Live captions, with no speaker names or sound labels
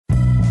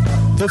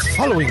The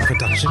following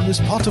production is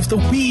part of the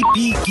We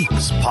Be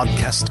Geeks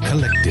podcast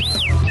collective.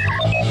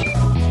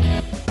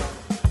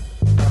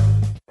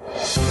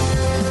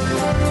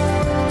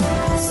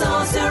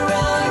 Sorcerer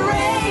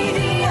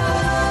Radio.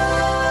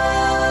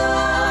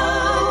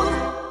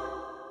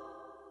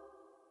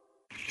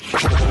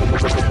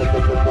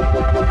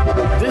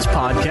 This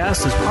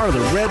podcast is part of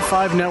the Red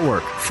 5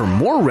 Network. For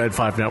more Red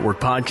 5 Network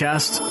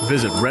podcasts,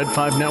 visit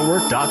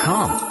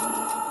red5network.com.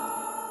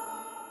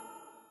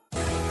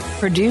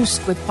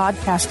 Produced with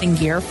podcasting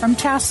gear from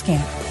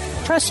Tascam.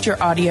 Trust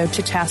your audio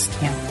to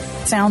Tascam.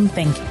 Sound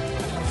thinking.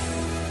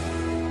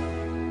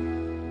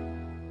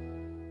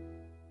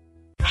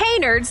 Hey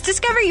nerds,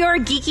 discover your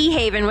geeky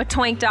haven with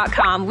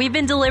Toink.com. We've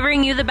been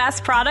delivering you the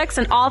best products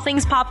and all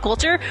things pop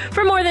culture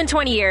for more than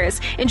 20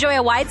 years. Enjoy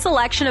a wide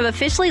selection of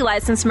officially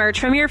licensed merch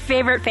from your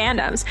favorite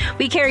fandoms.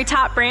 We carry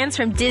top brands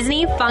from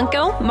Disney,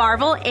 Funko,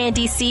 Marvel, and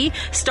DC,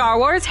 Star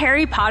Wars,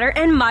 Harry Potter,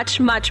 and much,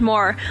 much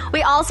more.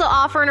 We also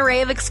offer an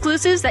array of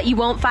exclusives that you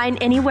won't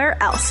find anywhere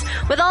else.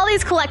 With all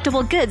these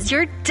collectible goods,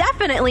 you're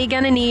definitely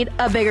gonna need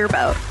a bigger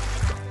boat.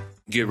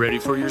 Get ready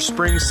for your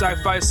spring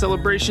sci-fi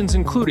celebrations,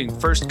 including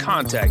First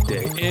Contact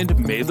Day and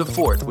May the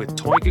 4th, with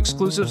Toink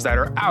exclusives that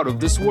are out of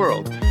this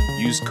world.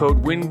 Use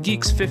code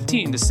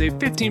WINGEEKS15 to save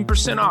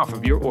 15% off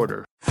of your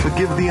order.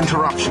 Forgive the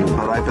interruption,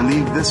 but I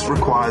believe this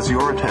requires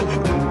your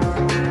attention.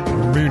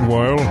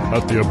 Meanwhile,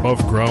 at the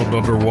above-ground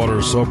underwater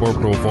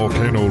suborbital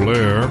volcano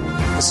lair...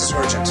 This is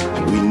urgent.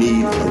 We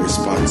need a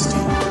response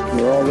team.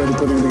 We're already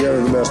putting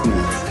together the best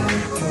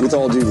man. With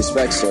all due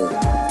respect, sir,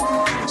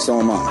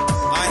 so am I.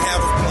 I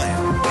have a plan.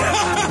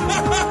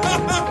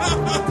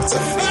 It's a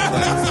fake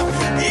laugh.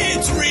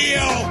 It's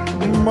real!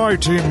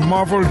 Mighty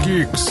Marvel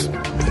Geeks.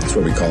 That's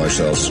what we call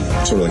ourselves.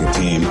 Sort of like a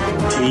team.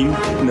 Team?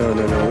 No.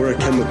 We're a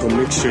chemical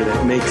mixture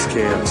that makes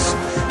chaos.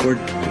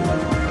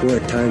 We're a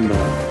time bomb.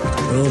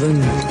 Well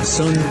then,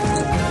 son,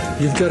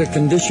 you've got a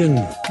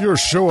condition. Your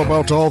show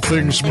about all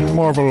things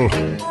Marvel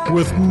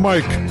with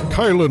Mike,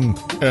 Kylan,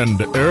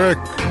 and Eric.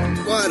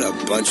 What a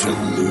bunch of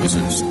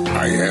losers.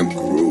 I am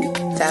Groot.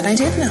 That I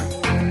did know.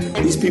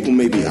 These people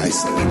may be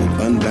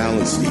isolated,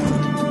 unbalanced even,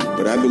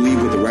 but I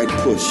believe with the right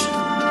push,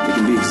 it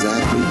can be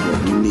exactly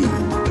what we need.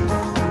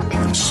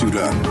 Suit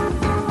up.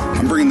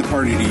 I'm bringing the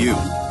party to you.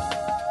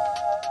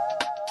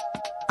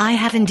 I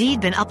have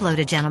indeed been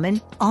uploaded,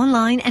 gentlemen,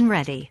 online and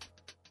ready.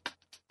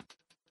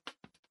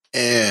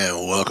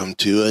 And welcome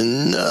to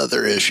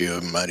another issue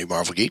of Mighty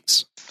Marvel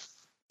Geeks.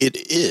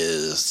 It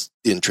is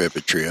the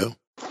Intrepid Trio,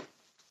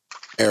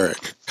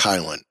 Eric,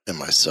 Kylan, and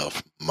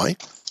myself,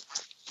 Mike.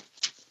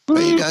 How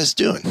are you guys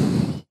doing?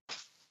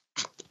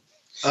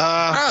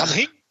 I'm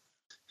here.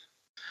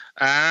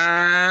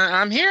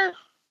 I'm here.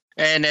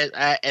 And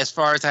as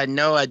far as I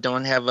know, I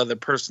don't have other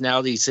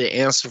personalities to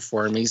answer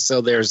for me,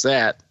 so there's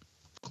that.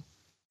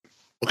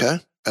 Okay,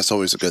 that's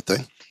always a good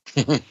thing.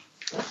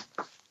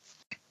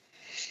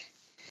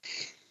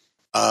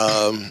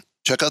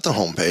 Check out the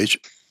homepage.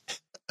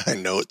 I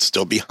know it's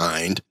still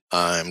behind.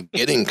 I'm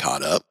getting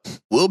caught up.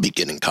 We'll be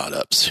getting caught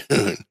up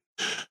soon.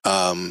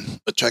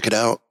 But check it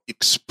out. You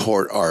can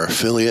support our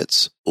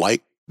affiliates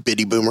like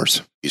Biddy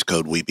Boomers. Use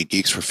code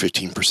WeBeGeeks for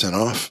 15%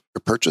 off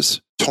your purchase.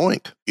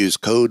 Toink. Use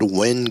code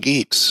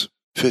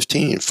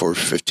WhenGeeks15 for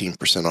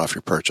 15% off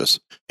your purchase.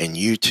 And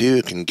you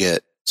too can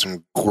get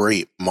some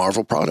great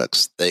Marvel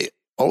products. They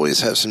always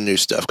have some new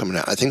stuff coming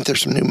out. I think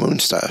there's some new Moon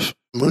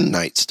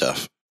Knight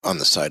stuff on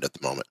the site at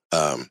the moment.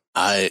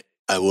 I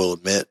will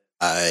admit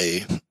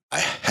I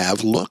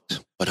have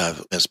looked, but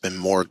it's been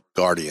more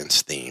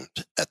Guardians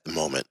themed at the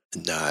moment,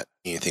 not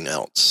anything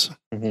else.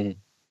 Mm-hmm. And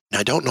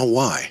I don't know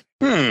why.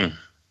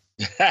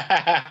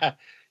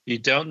 You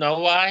don't know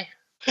why?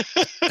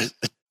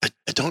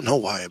 I don't know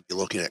why I'd be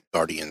looking at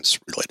Guardians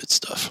related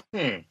stuff.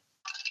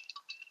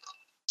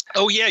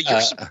 Oh yeah,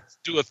 you're supposed to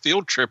do a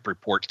field trip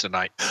report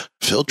tonight.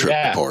 Field trip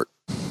report?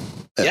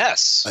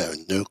 Yes. I have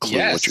no clue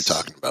what you're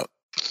talking about.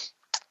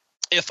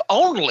 If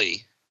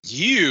only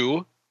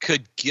you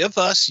could give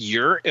us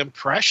your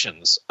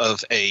impressions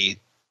of a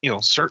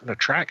certain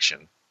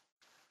attraction.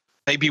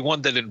 Maybe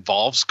one that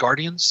involves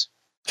Guardians.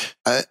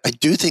 I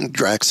do think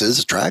Drax is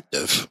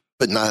attractive,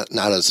 but not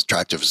as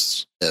attractive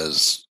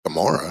as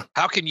Gamora.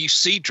 How can you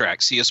see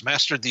Drax? He has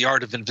mastered the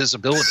art of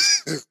invisibility.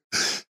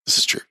 This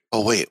is true.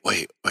 Oh wait.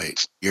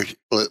 Let's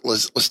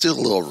do a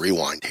little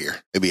rewind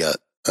here. Maybe a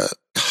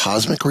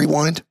cosmic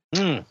rewind.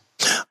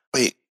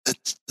 Wait,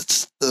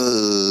 that's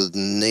the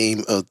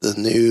name of the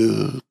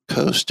new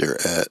coaster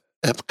at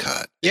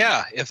Epcot.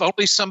 Yeah, if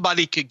only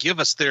somebody could give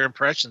us their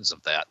impressions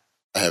of that.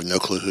 I have no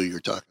clue who you're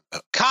talking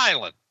about.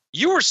 Kylan,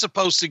 you were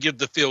supposed to give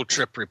the field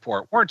trip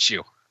report, weren't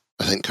you?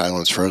 I think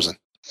Kylan's frozen.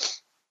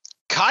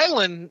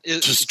 Kylan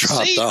is just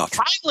dropped off.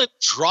 Kylan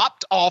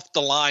dropped off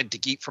the line to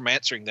keep from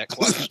answering that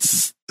question.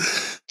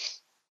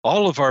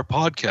 All of our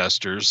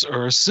podcasters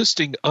are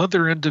assisting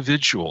other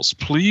individuals.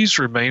 Please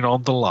remain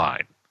on the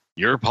line.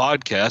 Your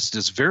podcast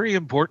is very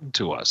important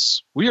to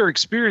us. We are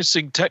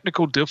experiencing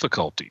technical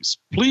difficulties.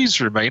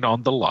 Please remain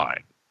on the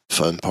line.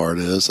 Fun part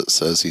is it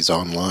says he's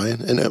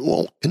online and it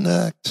won't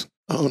connect.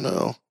 Oh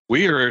no.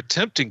 We are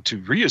attempting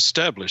to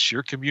reestablish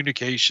your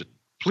communication.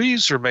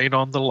 Please remain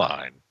on the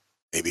line.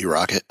 Maybe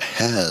Rocket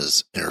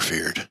has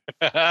interfered.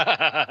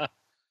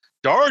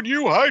 Darn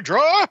you,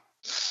 Hydra!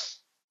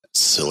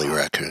 Silly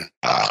raccoon.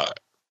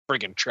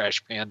 Friggin'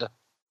 trash panda.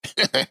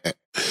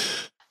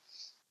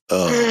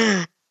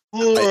 I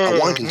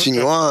want to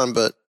continue on,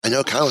 but I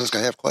know Kylan's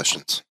going to have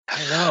questions.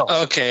 I know.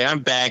 Okay,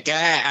 I'm back.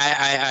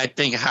 I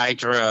think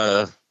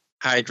Hydra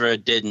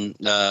didn't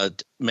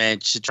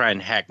manage to try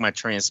and hack my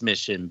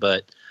transmission,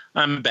 but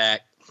I'm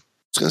back. I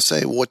was going to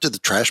say, what did the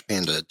trash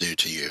panda do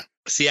to you?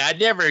 See, I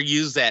never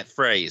used that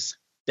phrase.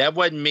 That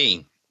wasn't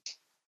me.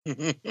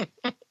 I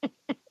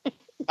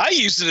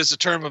used it as a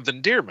term of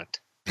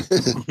endearment.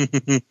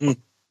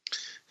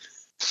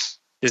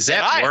 Is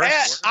that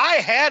worse? I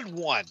had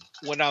one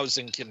when I was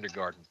in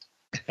kindergarten.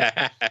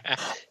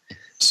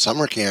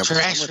 Summer camp.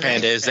 Trash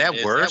panda, is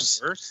that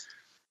worse?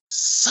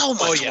 So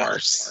much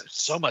worse.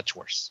 So much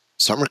worse.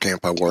 Summer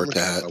camp I worked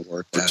at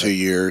for 2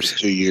 years.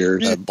 2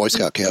 years. Boy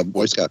Scout camp.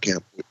 Is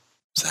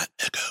that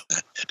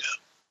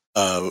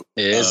Echo?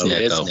 It is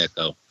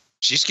Echo.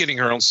 She's getting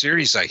her own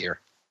series, I hear.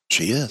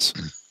 She is.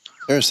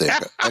 There's the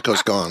Echo.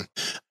 Echo's gone.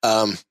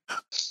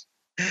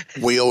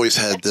 We always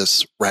had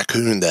this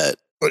raccoon that,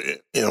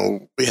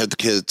 we had the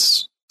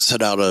kids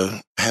set out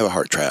have a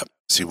heart trap,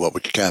 see what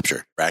we could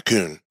capture.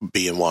 Raccoon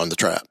being one of the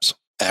traps.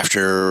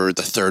 After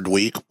the third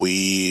week,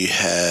 we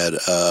had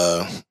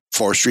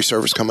Forestry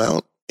Service come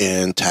out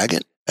and tag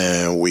it,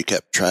 and we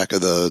kept track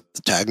of the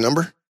tag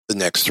number. The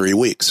next 3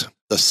 weeks,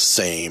 the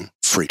same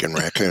freaking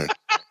raccoon.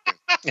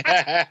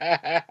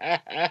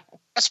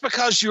 That's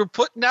because you were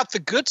putting out the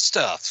good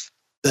stuff.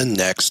 The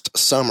next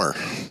summer,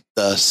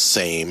 the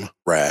same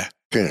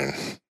raccoon.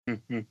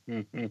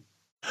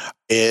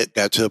 It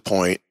got to the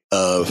point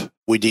of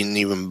we didn't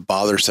even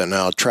bother sending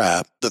out a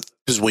trap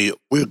because we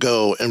would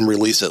go and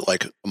release it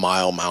like a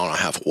mile and a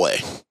half away.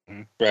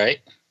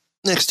 Right.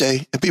 Next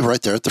day, it'd be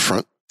right there at the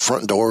front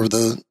door of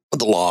the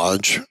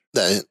lodge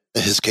that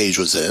his cage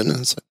was in. And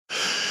it's like,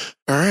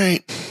 all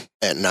right.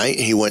 At night,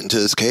 he went into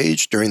his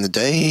cage. During the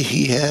day,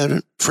 he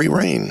had free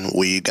reign.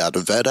 We got a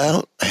vet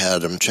out,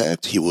 had him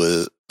checked. He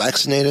was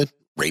vaccinated,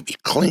 rabies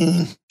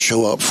clean.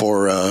 Show up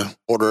for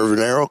Order of an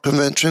Arrow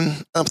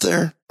convention up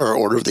there, or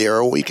Order of the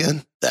Arrow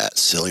weekend. That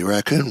silly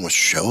raccoon would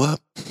show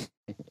up.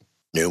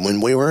 Knew when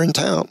we were in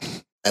town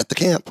at the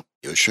camp.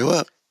 He would show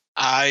up.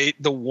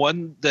 The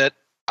one that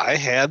I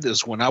had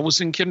is when I was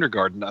in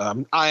kindergarten.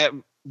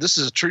 This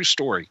is a true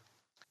story.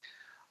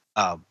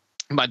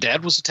 My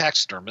dad was a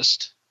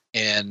taxidermist,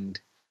 and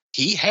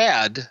he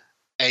had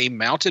a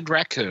mounted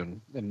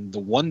raccoon, and the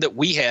one that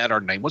we had,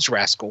 our name was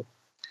Rascal.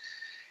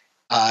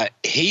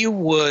 He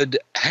would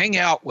hang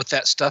out with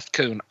that stuffed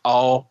coon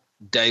all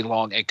day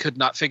long and could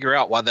not figure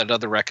out why that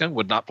other raccoon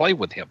would not play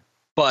with him.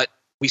 But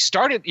we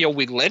started,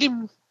 we let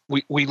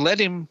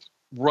him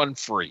run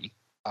free.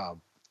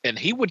 And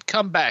he would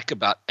come back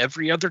about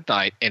every other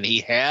night, and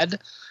he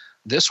had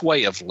this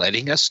way of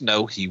letting us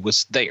know he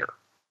was there.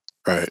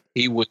 Right.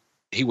 He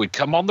would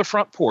come on the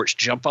front porch,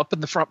 jump up in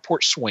the front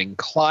porch swing,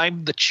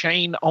 climb the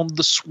chain on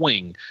the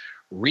swing,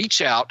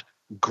 reach out,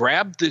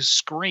 grab the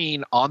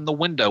screen on the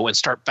window, and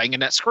start banging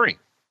that screen.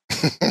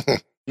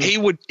 We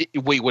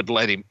would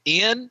let him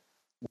in.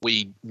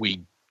 We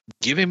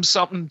give him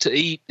something to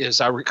eat. If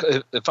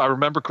I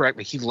remember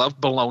correctly, he loved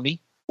bologna,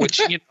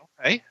 which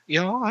I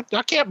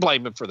can't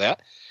blame him for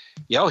that.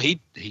 He'd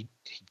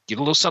get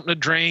a little something to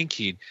drink.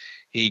 He'd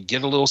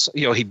get a little,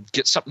 he'd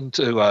get something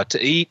to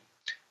eat.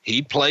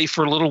 He'd play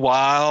for a little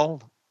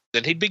while,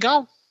 then he'd be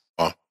gone.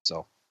 Oh,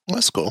 so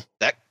that's cool.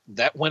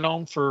 That went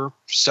on for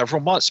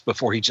several months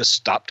before he just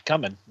stopped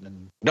coming,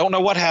 and don't know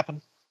what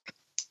happened.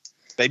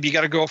 Maybe he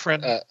got a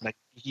girlfriend.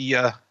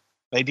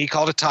 Maybe he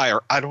called a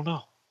tire. I don't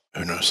know.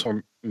 Who knows?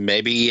 Or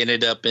maybe he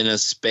ended up in a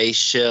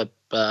spaceship,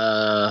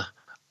 learning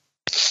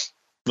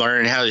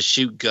how to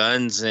shoot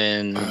guns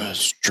and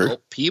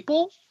help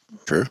people.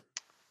 True.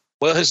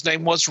 Well, his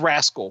name was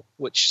Rascal,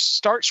 which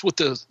starts with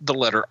the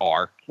letter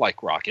R,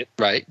 like Rocket.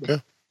 Right.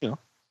 Yeah.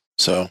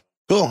 So,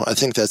 cool. I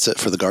think that's it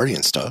for the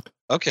Guardians talk.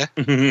 Okay.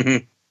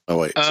 Oh,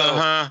 wait.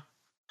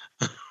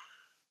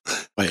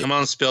 Wait. Come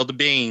on, spill the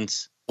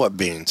beans. What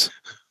beans?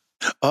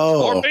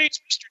 Oh. More beans,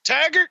 Mr.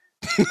 Taggart?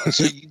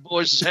 So you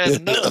boys have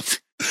had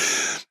enough.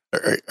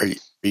 Are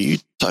you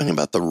talking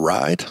about the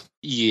ride?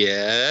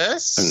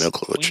 Yes. I have no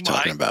clue what you're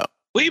talking about.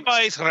 We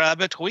might,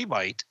 Rabbit. We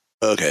might.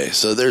 Okay,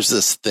 so there's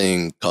this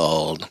thing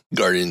called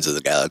Guardians of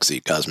the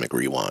Galaxy Cosmic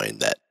Rewind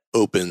that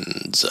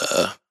opens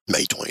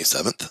May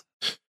 27th.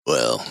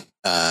 Well,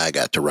 I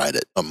got to ride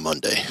it on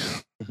Monday,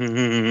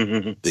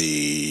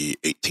 the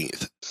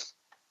 18th.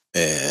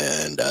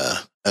 And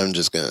I'm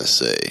just going to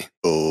say,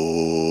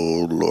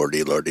 oh, lordy.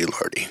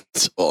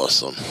 It's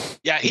awesome.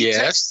 Yeah, he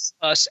texted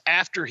us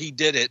after he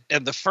did it,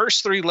 and the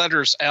first 3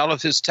 letters out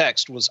of his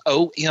text was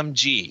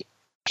OMG.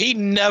 He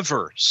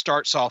never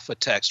starts off a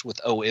text with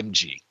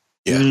OMG.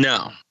 Yeah.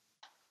 No.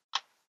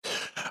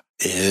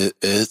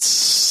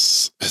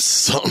 It's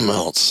something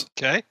else.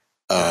 Okay.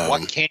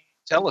 What can you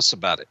tell us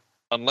about it?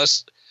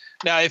 Unless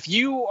Now, if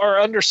you are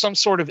under some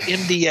sort of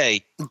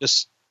NDA,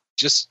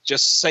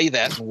 just say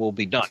that and we'll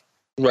be done.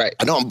 Right.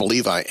 I don't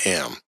believe I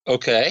am.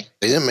 Okay.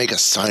 They didn't make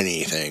us sign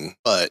anything,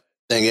 but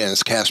then again,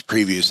 it's cast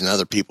previews and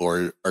other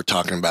people are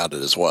talking about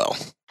it as well.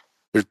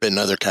 There's been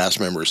other cast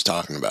members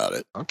talking about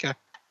it. Okay.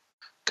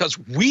 Because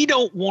we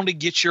don't want to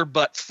get your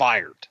butt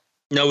fired.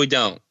 No, we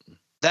don't.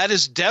 That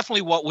is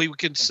definitely what we would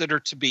consider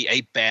to be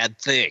a bad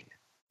thing.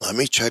 Let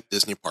me check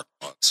Disney Park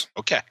Blogs.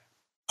 Okay.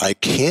 I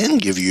can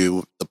give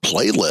you the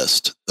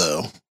playlist,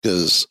 though,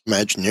 because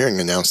Imagineering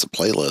announced the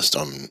playlist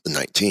on the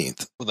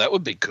 19th. Well, that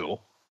would be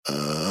cool.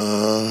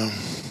 Let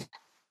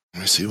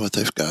me see what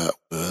they've got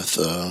with...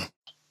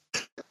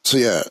 So,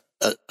 yeah,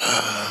 it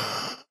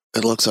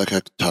looks like I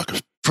could talk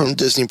from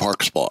Disney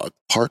Parks blog.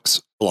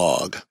 Parks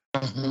blog.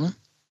 Mm-hmm.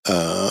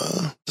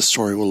 The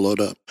story will load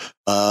up.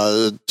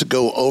 To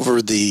go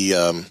over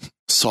the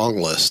song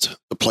list,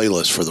 the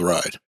playlist for the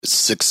ride. It's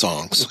 6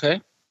 songs.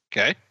 Okay.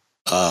 Okay.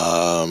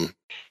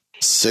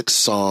 6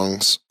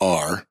 songs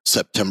are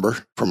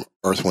September from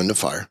Earth, Wind, and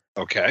Fire.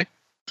 Okay.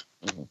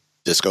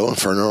 Disco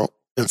Inferno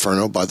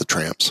by the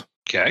Tramps.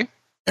 Okay.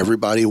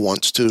 Everybody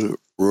Wants to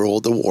Rule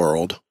the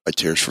World by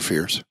Tears for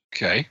Fears.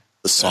 Okay.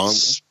 The song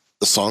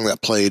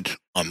that played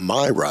on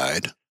my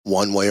ride,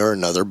 One Way or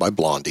Another by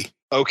Blondie.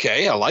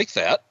 Okay, I like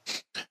that.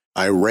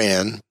 I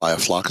Ran by A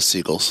Flock of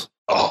Seagulls.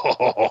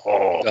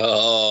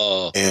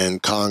 Oh.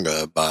 And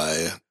Conga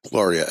by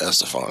Gloria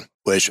Estefan,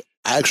 which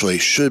actually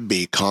should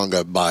be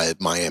Conga by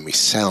Miami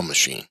Sound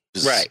Machine.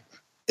 Right.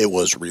 It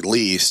was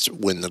released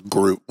when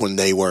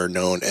they were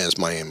known as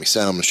Miami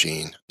Sound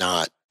Machine,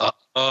 not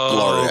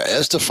Gloria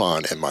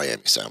Estefan and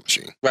Miami Sound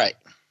Machine. Right.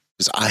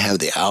 Because I have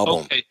the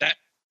album.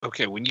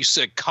 Okay, when you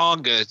said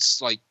Conga,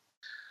 it's like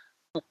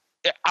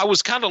I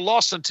was kind of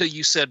lost until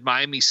you said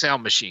Miami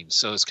Sound Machine.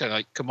 So it's kind of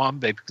like, come on,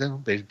 baby,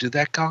 do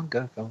that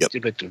Conga. Yep.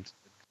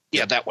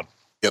 Yeah, that one.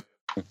 Yep.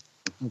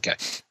 Okay.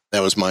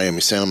 That was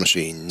Miami Sound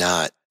Machine,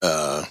 not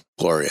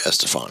Gloria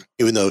Estefan.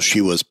 Even though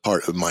she was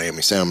part of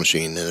Miami Sound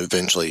Machine, and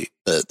eventually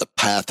the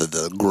path of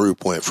the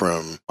group went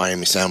from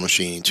Miami Sound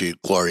Machine to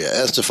Gloria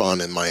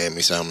Estefan and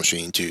Miami Sound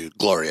Machine to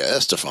Gloria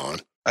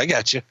Estefan. I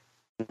got you.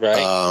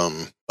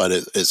 Right. But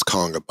it's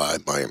Conga by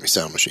Miami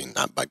Sound Machine,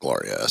 not by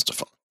Gloria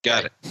Estefan.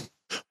 Got it.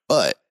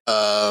 But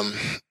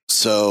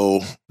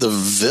so the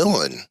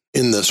villain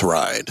in this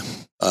ride,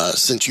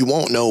 since you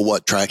won't know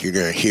what track you're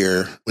going to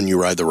hear when you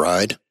ride the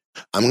ride,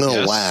 I'm going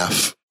to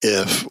laugh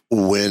if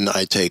when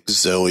I take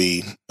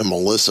Zoe and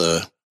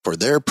Melissa for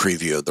their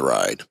preview of the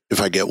ride, if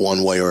I get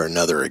One Way or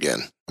Another again,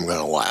 I'm going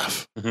to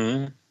laugh.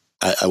 Mm-hmm.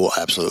 I will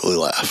absolutely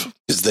laugh,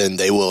 because then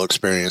they will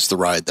experience the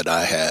ride that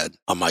I had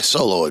on my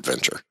solo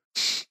adventure.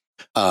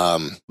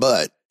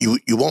 But you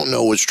won't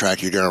know which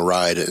track you're going to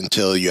ride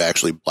until you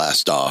actually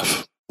blast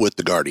off with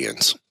the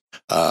Guardians.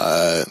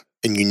 And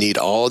you need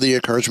all the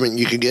encouragement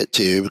you can get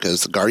to,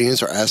 because the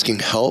Guardians are asking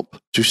help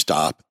to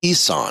stop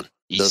Eson.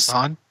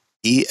 Eson?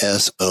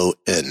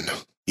 E-S-O-N.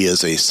 He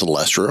is a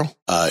Celestial.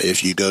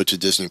 If you go to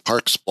Disney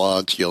Parks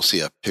blogs, you'll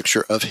see a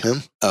picture of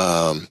him.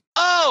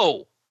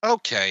 Oh,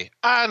 okay.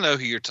 I know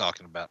who you're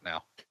talking about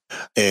now.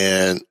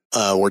 And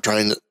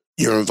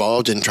you're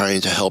involved in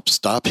trying to help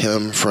stop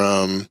him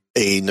from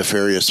a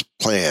nefarious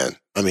plan.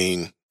 I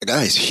mean, the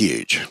guy's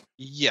huge.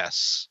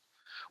 Yes.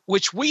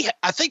 Which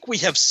I think we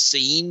have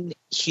seen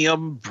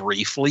him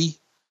briefly.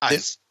 I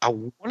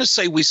want to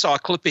say we saw a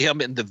clip of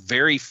him in the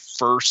very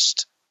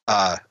first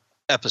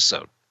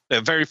episode, the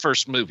very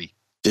first movie.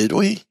 Did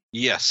we?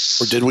 Yes.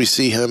 Or did we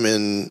see him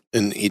in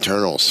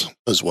Eternals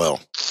as well?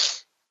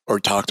 Or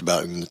talked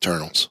about in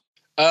Eternals?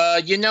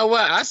 You know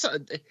what?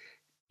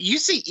 You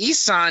see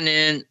Eson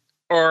in,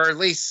 or at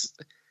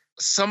least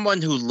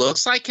someone who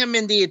looks like him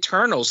in the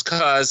Eternals,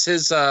 because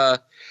his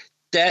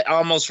that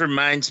almost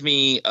reminds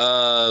me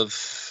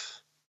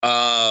of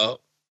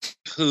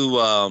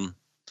who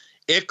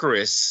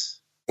Icarus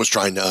was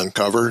trying to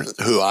uncover,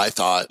 who I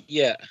thought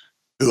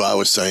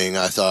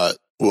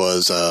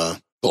was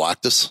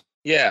Galactus.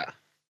 Yeah.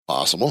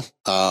 Possible.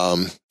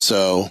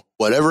 So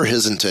whatever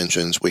his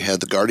intentions, we had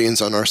the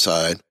Guardians on our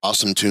side,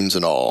 awesome tunes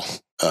and all.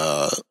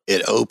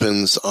 It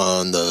opens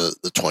on the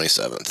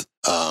 27th.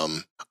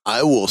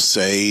 I will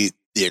say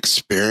the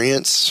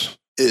experience,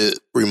 it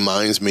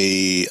reminds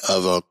me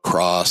of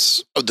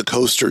the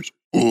coasters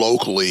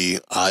locally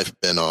I've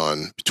been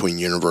on between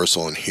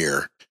Universal and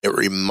here. It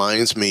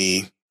reminds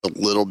me a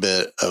little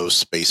bit of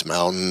Space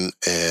Mountain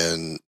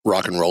and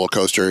Rock and Roller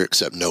Coaster,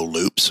 except no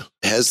loops.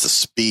 It has the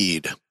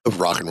speed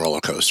of Rock and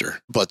Roller Coaster,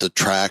 but the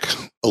track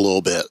a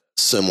little bit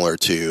similar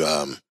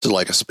to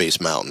like a Space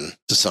Mountain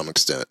to some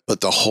extent.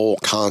 But the whole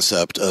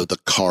concept of the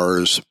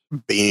cars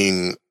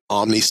being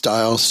Omni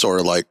style, sort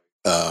of like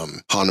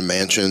Haunted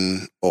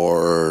Mansion,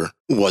 or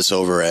what's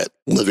over at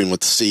Living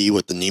with the Sea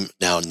with the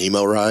now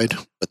Nemo ride,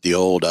 but the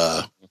old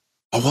what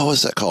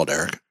was that called,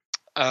 Eric?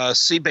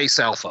 Seabase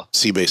Alpha.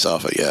 Seabase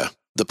Alpha, yeah.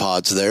 The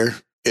pods there,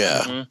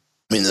 yeah. Mm-hmm.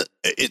 I mean,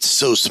 it's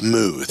so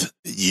smooth.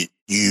 It's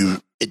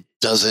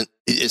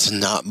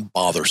not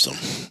bothersome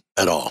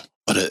at all,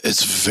 but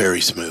it's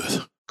very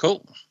smooth.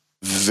 Cool.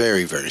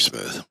 Very, very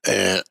smooth.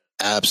 And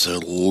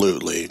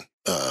absolutely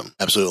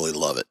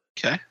love it.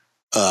 Okay.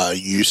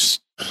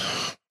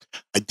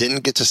 I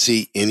didn't get to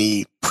see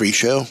any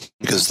pre-show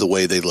because the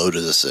way they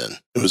loaded us in,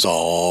 it was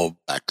all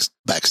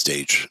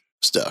backstage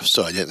stuff.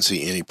 So I didn't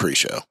see any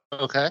pre-show.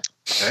 Okay.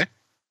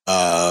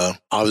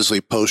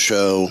 Obviously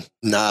post-show,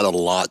 not a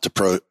lot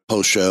to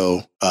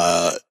post-show,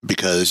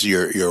 because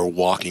you're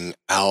walking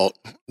out,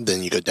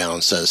 then you go down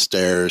a set of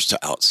stairs to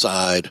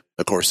outside.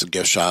 Of course, the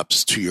gift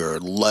shop's to your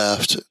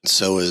left.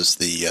 So is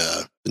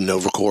the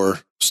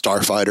Novacore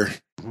Starfighter,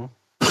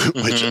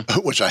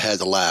 which I had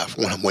to laugh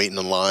when I'm waiting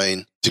in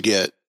line to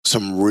get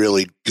some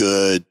really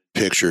good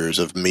pictures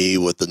of me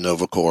with the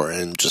Novacore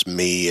and just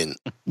me, and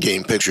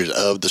getting pictures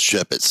of the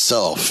ship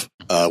itself,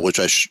 which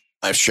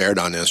I've shared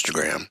on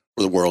Instagram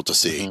for the world to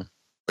see,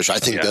 which I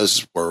think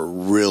those were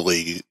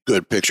really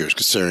good pictures,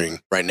 considering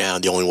right now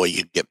the only way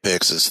you get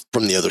pics is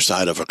from the other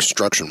side of a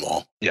construction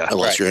wall,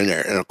 unless you're in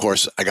there. And of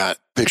course, I got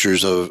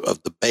pictures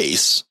of the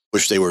base,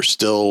 which they were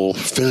still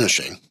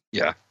finishing,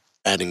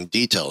 adding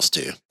details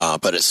to,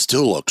 but it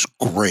still looks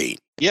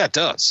great. Yeah, it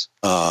does.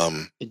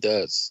 It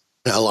does.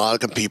 A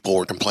lot of people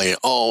were complaining,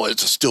 "Oh,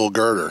 it's a steel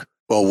girder."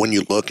 Well, when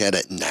you look at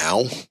it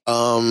now,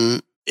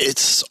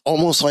 it's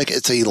almost like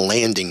it's a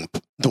landing.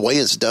 The way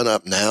it's done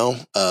up now,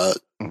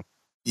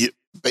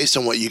 based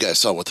on what you guys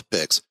saw with the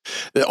pics,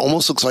 it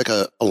almost looks like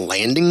a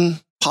landing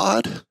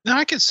pod. No,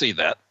 I can see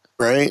that.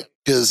 Right?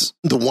 Because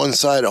the one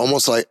side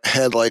almost like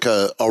had like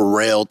a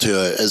rail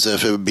to it, as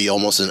if it would be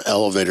almost an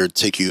elevator to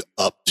take you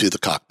up to the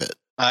cockpit.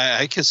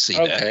 I can see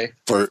that.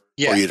 For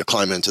you to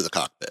climb into the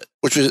cockpit,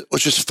 which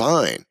is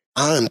fine.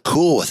 I'm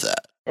cool with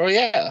that. Oh,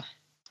 yeah.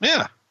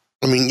 Yeah.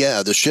 I mean,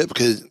 the ship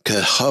could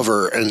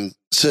hover and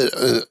sit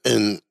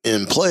in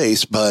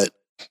place, but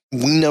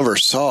we never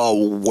saw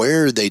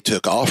where they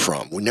took off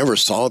from. We never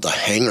saw the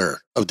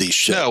hangar of these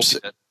ships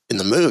in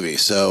the movie.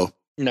 So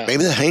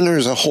maybe the hangar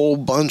is a whole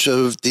bunch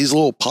of these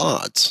little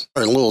pods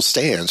or little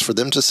stands for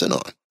them to sit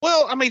on.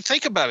 Well, I mean,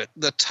 think about it.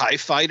 The TIE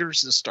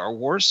fighters in Star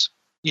Wars,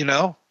 in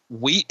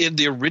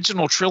the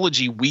original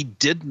trilogy, we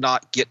did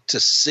not get to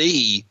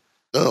see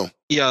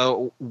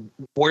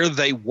where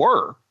they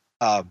were.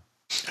 And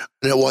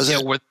it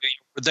wasn't where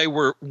they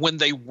were when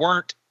they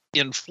weren't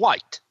in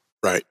flight.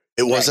 Right.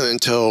 It wasn't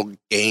until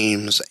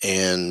games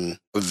and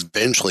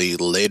eventually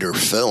later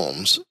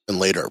films and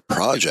later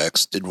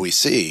projects did we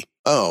see,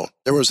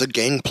 there was a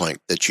gangplank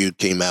that you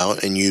came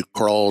out and you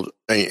crawled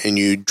and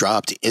you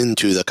dropped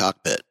into the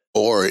cockpit.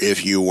 Or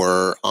if you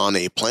were on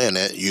a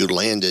planet, you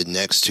landed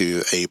next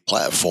to a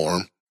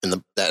platform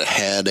and that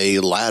had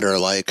a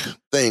ladder-like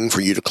thing for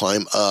you to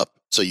climb up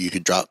so you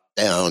could drop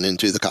down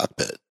into the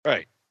cockpit.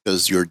 Right.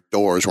 Because your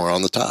doors were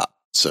on the top.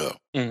 So,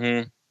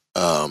 I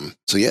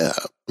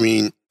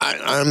mean,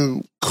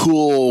 I'm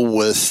cool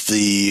with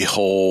the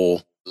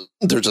whole,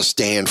 there's a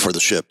stand for the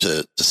ship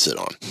to sit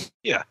on.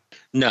 Yeah.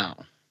 No.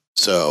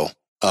 So,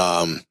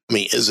 I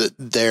mean, is it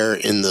there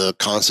in the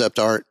concept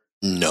art?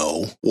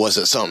 No. Was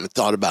it something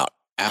thought about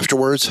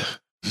afterwards?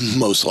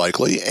 Most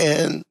likely,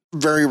 and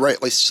very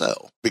rightly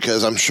so,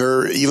 because I'm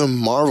sure even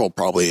Marvel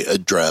probably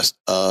addressed,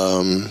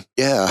 how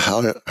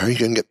are you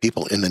going to get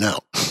people in and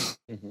out?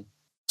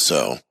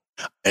 So,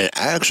 and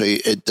actually,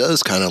 it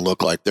does kind of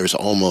look like there's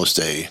almost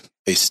a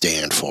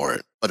stand for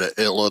it, but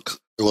it looks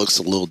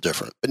a little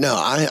different. But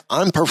no,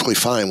 I'm perfectly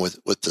fine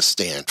with the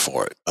stand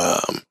for it.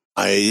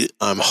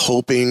 I'm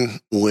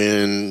hoping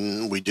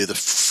when we do the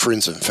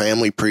Friends and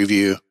Family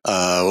preview,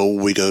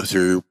 we go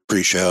through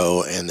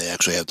pre-show and they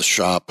actually have the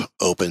shop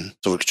open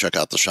so we can check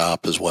out the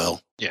shop as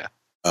well. Yeah.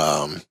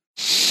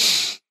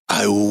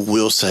 I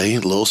will say, a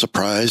little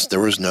surprised there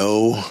was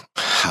no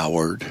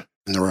Howard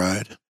in the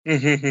ride.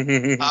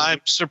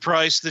 I'm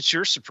surprised that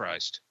you're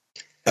surprised.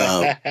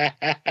 The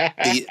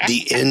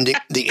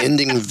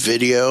ending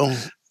video,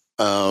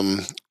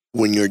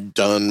 when you're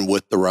done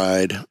with the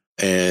ride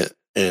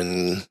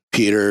and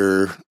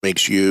Peter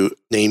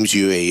names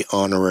you a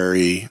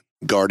honorary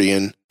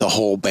guardian, the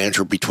whole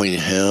banter between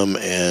him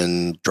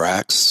and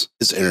Drax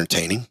is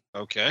entertaining.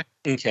 Okay.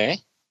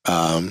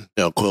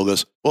 Quill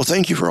goes, "Well,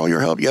 thank you for all your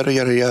help, yada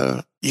yada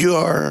yada. You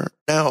are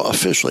now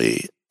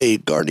officially a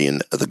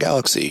guardian of the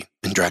galaxy."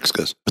 And Drax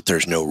goes, "But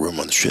there's no room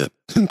on the ship."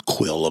 And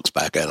Quill looks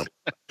back at him.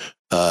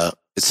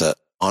 It's an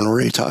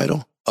honorary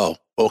title. Oh,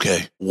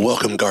 okay.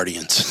 Welcome,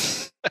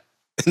 Guardians.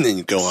 And then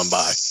you go on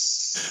by.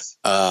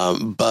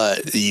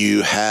 But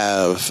you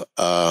have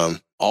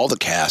all the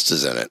cast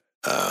is in it.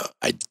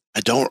 I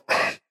don't.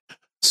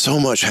 So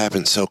much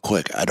happens so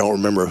quick. I don't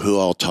remember who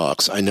all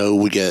talks. I know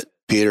we get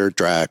Peter,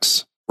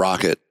 Drax,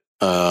 Rocket.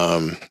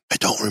 I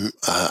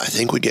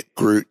think we get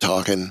Groot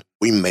talking.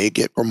 We may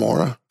get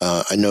Gamora.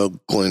 I know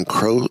Glenn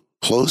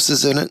Close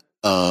is in it.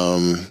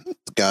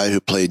 The guy who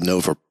played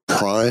Nova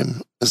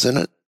Prime is in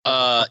it.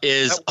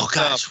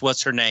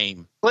 What's her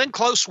name? Glenn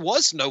Close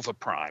was Nova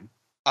Prime.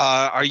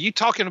 Are you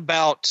talking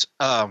about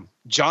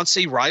John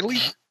C. Reilly?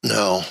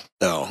 No.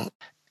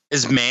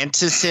 Is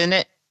Mantis in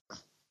it?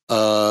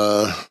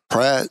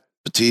 Pratt,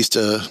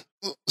 Batista,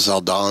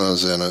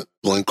 Saldana's in it.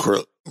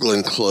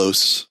 Glenn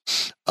Close.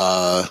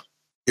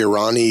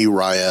 Irani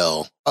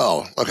Rael.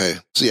 Oh, okay.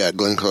 So yeah,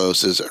 Glenn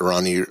Close is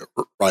Irani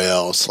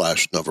Rael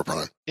 / Nova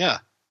Prime. Yeah.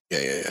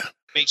 Yeah. I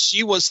mean,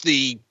 she was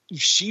the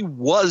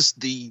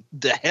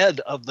head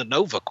of the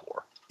Nova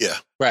Corps. Yeah.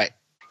 Right.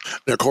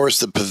 And of course,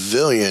 the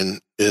pavilion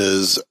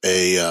is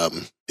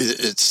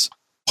it's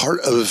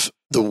part of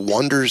the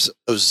Wonders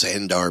of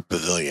Xandar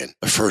Pavilion,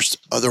 the first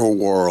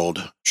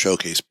Otherworld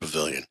showcase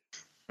pavilion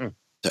to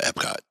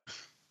Epcot.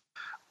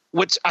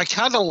 Which I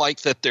kind of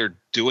like that they're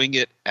doing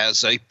it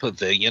as a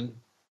pavilion.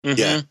 Mm-hmm.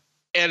 Yeah.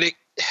 And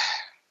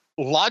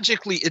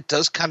logically, it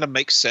does kind of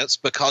make sense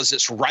because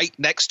it's right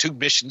next to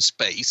Mission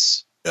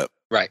Space. Yep.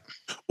 Right.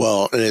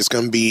 Well, and it's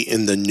going to be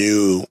in the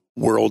new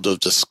World of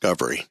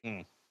Discovery.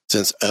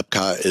 Since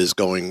Epcot is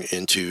going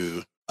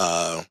into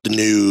the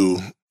new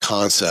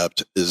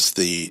concept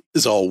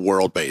is all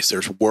world based.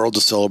 There's World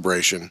of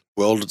Celebration,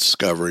 World of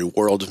Discovery,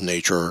 World of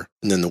Nature,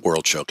 and then the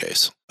World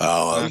Showcase.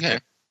 Okay.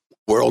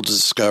 World of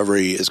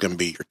Discovery is going to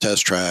be your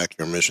test track,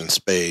 your Mission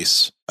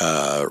Space,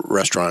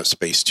 Restaurant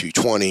Space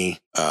 220,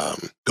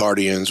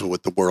 Guardians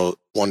with the World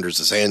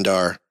Wonders of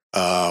Xandar.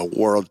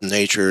 World of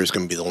Nature is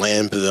going to be the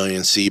Land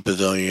Pavilion, Sea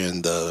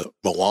Pavilion, the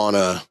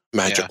Moana,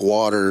 Magic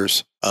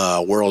Waters.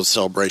 World of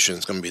Celebration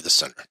is going to be the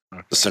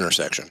center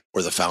section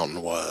where the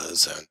fountain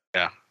was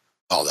and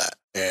all that.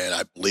 And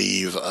I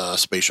believe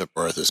Spaceship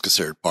Earth is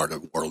considered part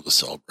of World of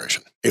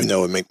Celebration, even though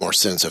it would make more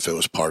sense if it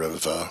was part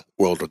of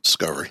World of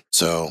Discovery.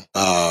 So,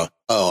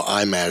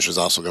 IMAG is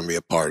also going to be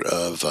a part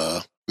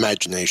of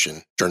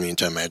Imagination, Journey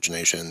into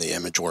Imagination. The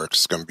ImageWorks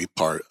is going to be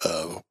part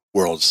of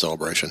World of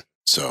Celebration.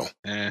 So,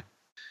 all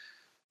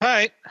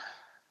right.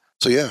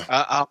 So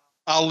yeah,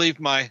 I'll leave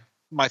my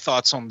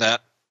thoughts on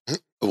that.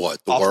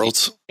 What the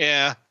worlds?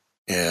 Yeah,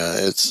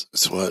 it's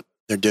what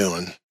they're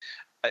doing,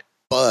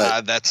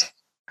 but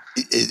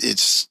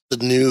it's the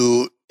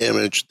new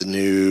image,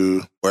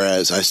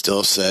 whereas I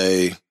still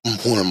say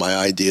one of my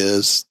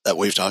ideas that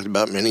we've talked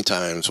about many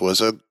times was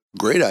a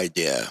great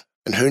idea.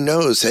 And who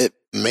knows, it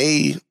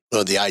may,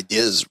 well, the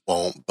ideas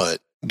won't,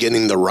 but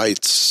getting the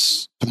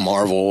rights to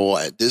Marvel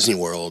at Disney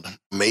World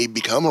may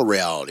become a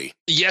reality.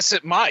 Yes,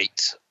 it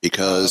might.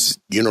 Because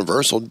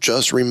Universal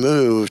just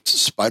removed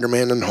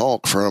Spider-Man and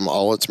Hulk from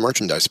all its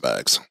merchandise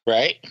bags.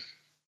 Right.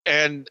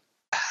 And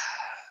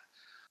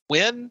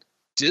when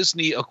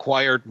Disney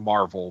acquired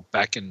Marvel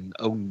back in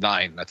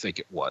 2009, I think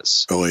it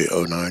was. 08,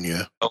 09,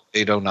 yeah.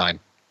 08, 09.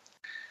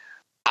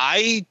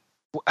 I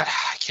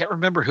can't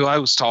remember who I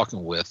was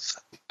talking with.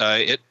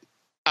 I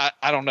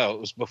don't know. It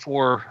was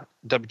before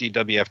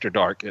WDW After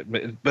Dark,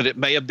 but it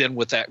may have been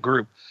with that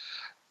group.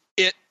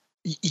 It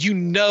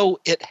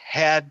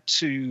had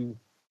to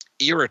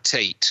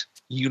irritate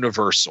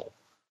Universal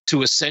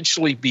to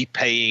essentially be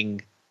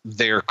paying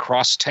their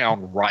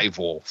crosstown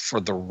rival for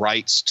the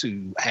rights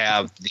to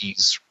have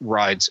these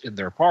rides in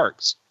their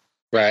parks.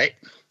 Right.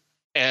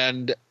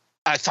 And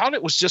I thought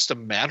it was just a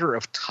matter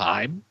of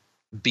time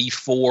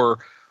before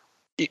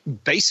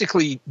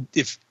basically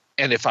if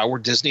I were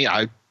Disney,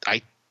 I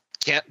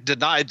can't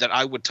deny that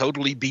I would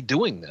totally be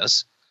doing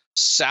this,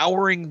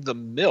 souring the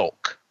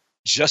milk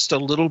just a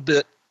little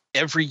bit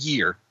every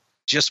year,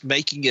 just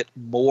making it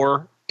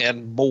more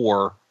and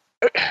more,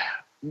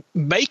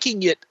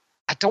 making it,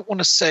 I don't want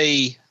to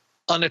say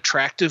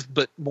unattractive,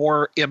 but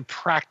more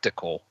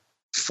impractical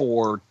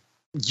for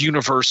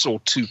Universal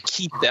to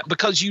keep that,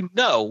 because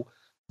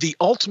the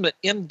ultimate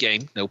end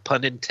game, no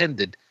pun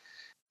intended,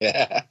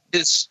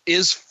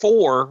 is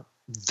for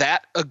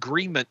that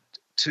agreement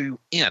to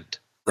end.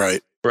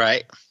 Right.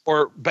 Right.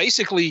 Or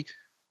basically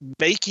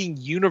making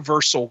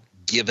Universal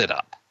give it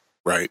up.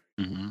 Right.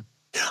 Mm-hmm.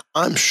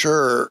 I'm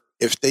sure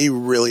if they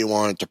really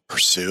wanted to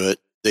pursue it,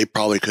 they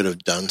probably could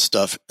have done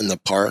stuff in the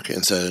park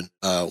and said,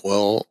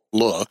 well,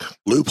 look,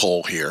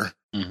 loophole here.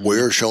 Mm-hmm.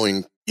 We're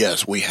showing,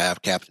 yes, we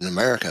have Captain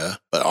America,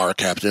 but our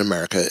Captain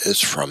America is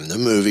from the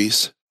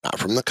movies, not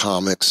from the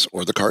comics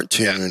or the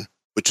cartoon,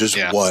 which is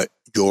what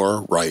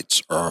your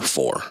rights are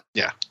for.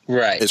 Yeah.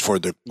 Right. It's for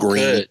the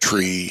green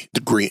tree,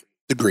 the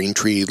green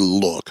tree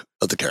look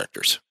of the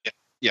characters.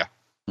 Yeah.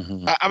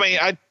 Mm-hmm. I mean,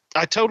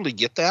 I totally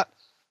get that.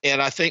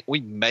 And I think we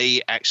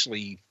may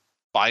actually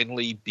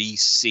finally be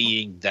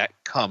seeing that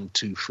come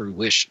to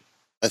fruition.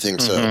 I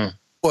think so.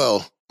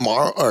 Well,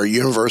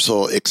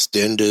 Universal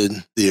extended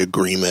the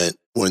agreement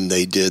when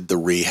they did the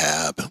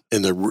rehab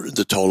and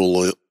the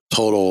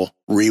total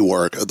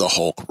rework of the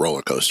Hulk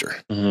roller coaster.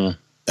 Mm-hmm.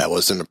 That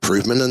was an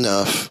improvement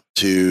enough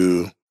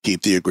to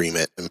keep the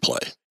agreement in play.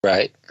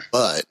 Right.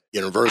 But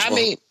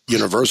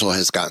Universal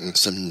has gotten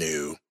some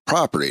new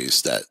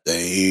properties that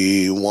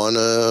they want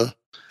to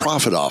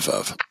profit off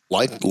of,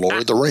 like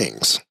Lord of the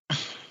Rings.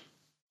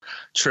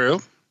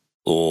 True.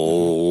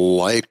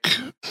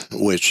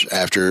 Which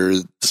after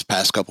this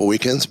past couple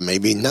weekends,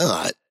 maybe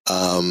not.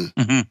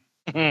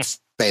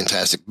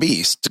 Fantastic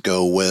Beasts to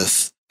go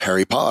with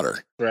Harry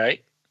Potter.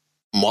 Right.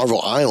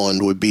 Marvel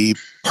Island would be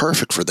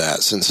perfect for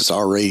that since it's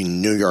already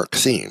New York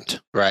themed.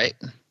 Right.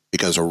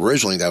 Because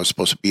originally that was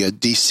supposed to be a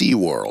DC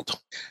world.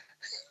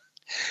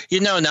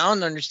 Now I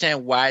don't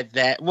understand why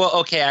that. Well,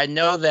 okay, I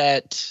know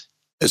that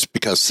It's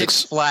because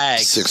Six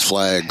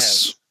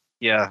Flags.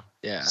 Yeah.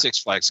 Yeah. Six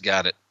Flags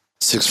got it.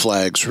 Six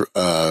Flags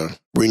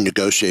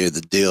renegotiated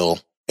the deal,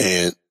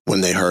 and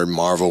when they heard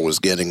Marvel was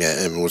getting it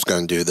and was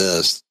going to do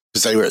this,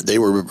 because they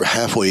were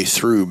halfway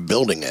through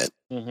building it,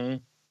 Mm-hmm.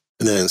 and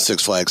then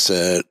Six Flags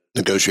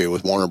negotiated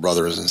with Warner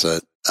Brothers and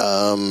said,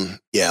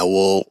 "Yeah,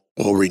 we'll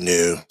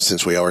renew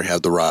since we already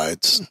have the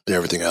rides and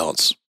everything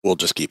else. We'll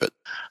just keep it."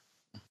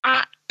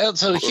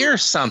 So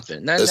here's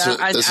something. This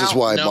is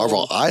why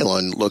Marvel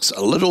Island looks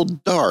a little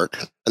dark,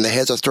 and they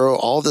had to throw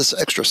all this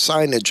extra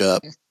signage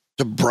up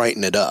to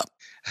brighten it up,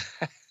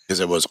 because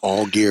it was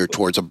all geared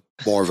towards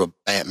more of a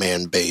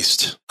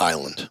Batman-based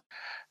island.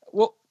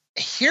 Well,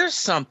 here's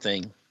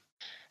something,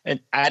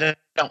 and I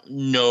don't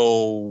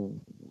know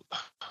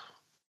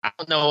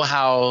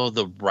how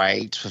the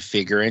rights will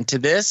figure into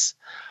this,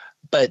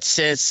 but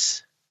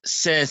since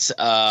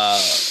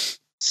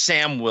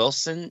Sam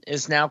Wilson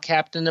is now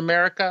Captain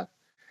America,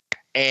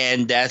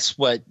 and that's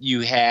what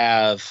you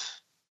have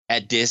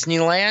at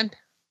Disneyland,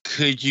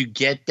 could you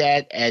get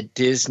that at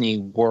Disney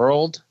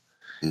World?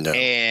 No.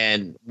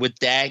 And would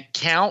that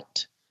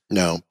count?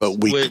 No, but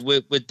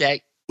would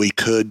that we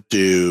could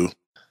do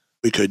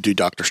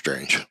Doctor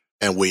Strange,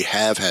 and we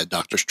have had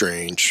Doctor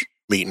Strange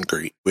meet and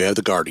greet. We have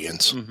the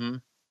Guardians,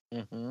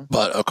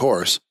 but of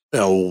course,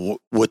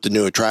 with the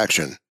new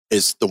attraction,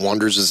 it's the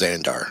Wonders of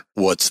Xandar.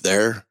 What's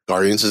there?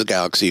 Guardians of the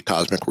Galaxy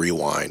Cosmic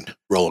Rewind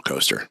roller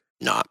coaster,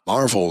 not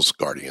Marvel's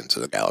Guardians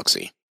of the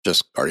Galaxy.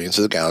 Just Guardians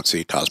of the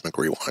Galaxy Cosmic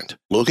Rewind.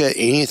 Look at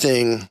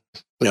anything.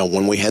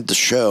 When we had the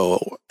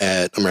show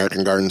at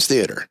American Gardens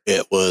Theater,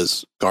 it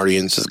was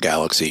Guardians of the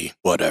Galaxy,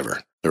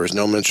 whatever. There was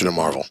no mention of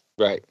Marvel.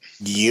 Right.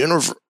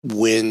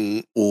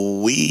 When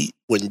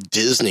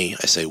Disney,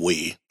 I say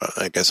we,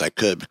 I guess I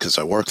could because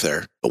I work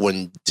there, but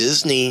when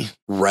Disney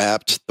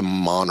wrapped the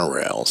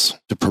monorails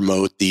to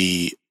promote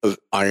the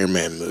Iron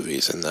Man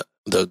movies and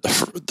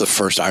the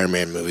first Iron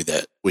Man movie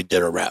that we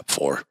did a wrap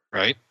for,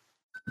 right?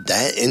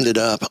 That ended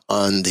up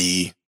on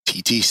the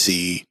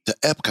TTC to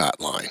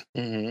Epcot line.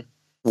 Mm-hmm.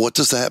 What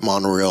does that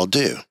monorail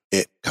do?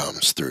 It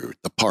comes through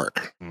the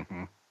park.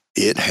 Mm-hmm.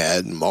 It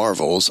had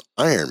Marvel's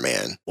Iron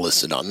Man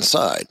listed on the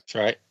side. That's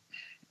right.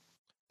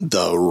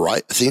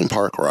 The theme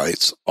park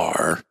rights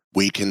are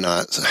we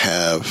cannot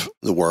have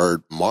the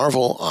word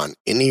Marvel on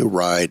any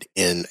ride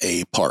in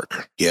a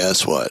park.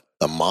 Guess what?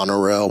 The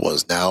monorail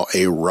was now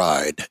a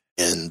ride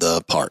in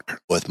the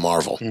park with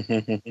Marvel.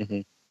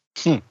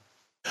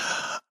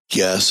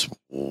 Guess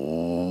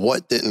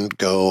what didn't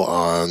go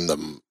on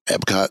the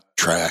Epcot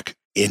track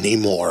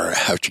anymore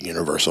after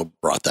Universal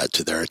brought that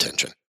to their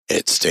attention?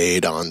 It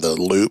stayed on the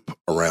loop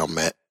around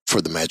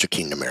for the Magic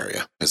Kingdom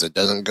area, because it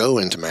doesn't go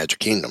into Magic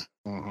Kingdom.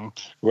 Mm-hmm.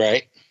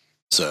 Right.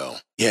 So,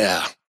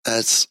 yeah,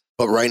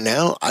 but right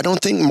now, I don't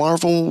think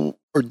Marvel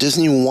or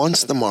Disney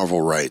wants the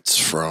Marvel rights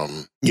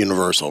from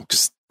Universal,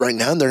 because right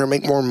now they're going to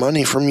make more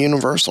money from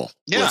Universal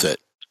with it.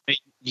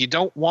 You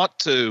don't want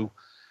to,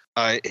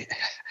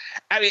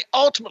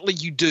 ultimately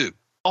you do.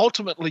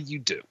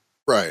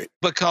 Right.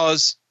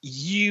 Because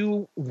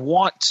you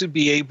want to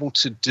be able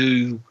to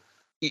do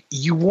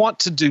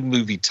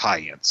movie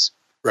tie-ins.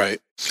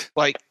 Right.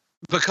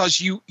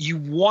 Because you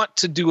want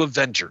to do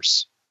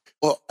Avengers.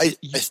 Well,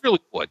 you really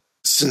would.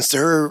 Since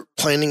they're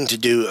planning to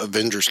do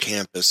Avengers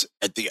Campus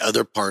at the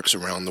other parks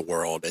around the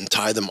world and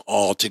tie them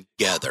all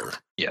together.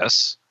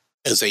 Yes.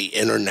 As a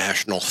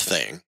international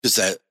thing.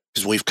 Because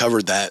we've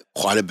covered that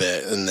quite a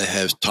bit, and they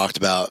have talked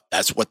about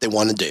that's what they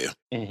want to do.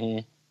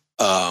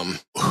 Mm-hmm.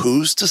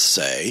 Who's to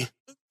say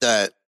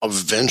that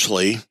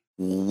eventually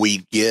we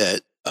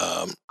get,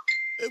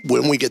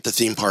 when we get the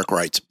theme park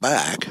rights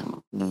back,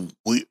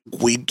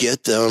 we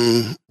get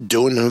them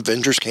doing an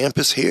Avengers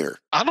Campus here?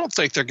 I don't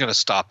think they're going to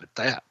stop at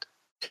that.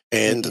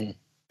 And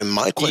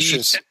my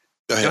question is,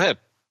 go ahead.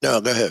 No,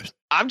 go ahead.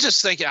 I'm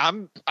just thinking.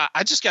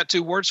 I just got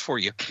two words for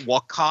you: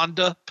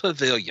 Wakanda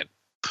Pavilion.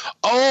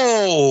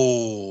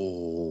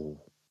 Oh!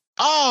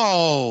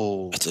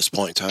 At this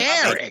point in time,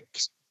 Eric,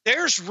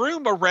 there's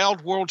room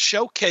around World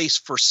Showcase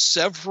for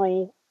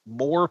several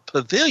more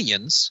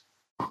pavilions.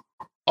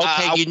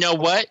 Okay, you know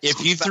what?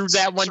 If you threw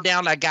that one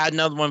down, I got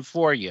another one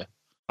for you.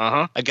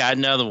 I got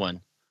another one.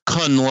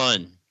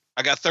 Kunlun.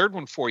 I got a third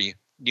one for you.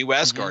 New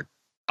Asgard.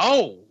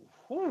 Oh.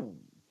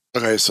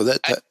 Okay, so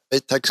that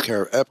takes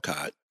care of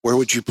Epcot. Where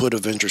would you put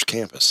Avengers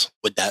Campus?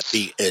 Would that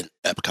be an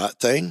Epcot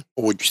thing,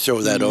 or would you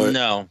throw that over?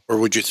 No. Or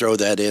would you throw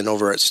that in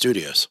over at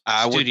Studios?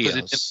 I would put it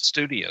in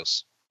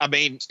Studios. I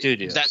mean,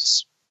 Studios.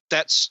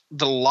 That's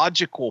the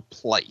logical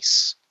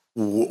place.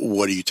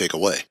 What do you take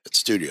away at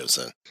Studios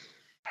then?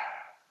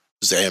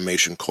 Does the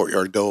Animation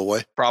Courtyard go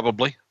away?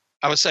 Probably.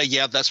 I would say,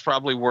 yeah, that's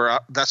probably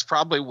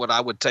what I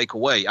would take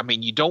away. I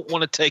mean, you don't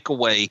want to take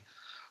away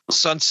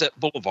Sunset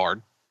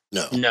Boulevard.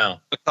 No.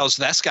 Because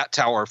that's got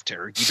Tower of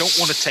Terror. You don't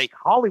want to take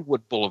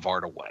Hollywood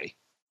Boulevard away.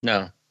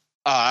 No.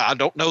 I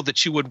don't know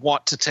that you would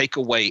want to take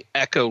away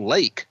Echo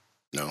Lake.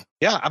 No.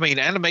 Yeah, I mean,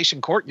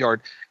 Animation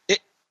Courtyard, it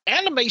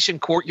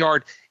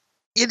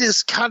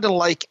is kind of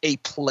like a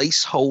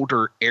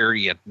placeholder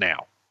area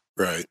now.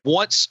 Right.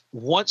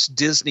 Once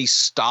Disney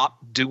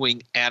stopped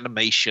doing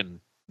animation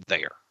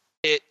there,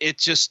 it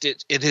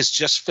has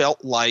just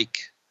felt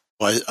like.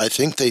 Well, I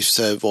think they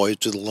said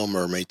Voyage of the Little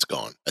Mermaid's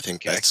gone. I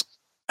think that's.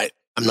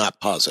 I'm not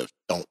positive.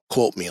 Don't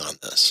quote me on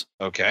this.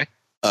 Okay.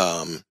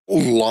 I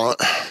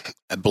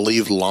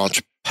believe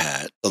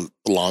Launchpad, the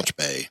Launch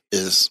Bay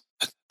is.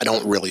 I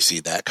don't really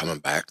see that coming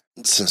back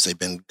since they've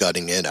been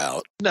gutting it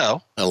out.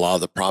 No. A lot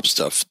of the prop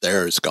stuff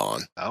there is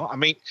gone. No, I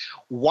mean,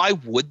 why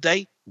would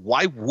they?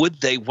 Why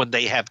would they when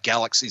they have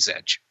Galaxy's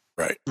Edge?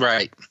 Right.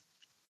 Right.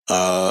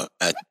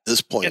 At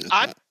this point,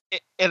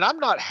 and I'm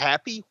not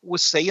happy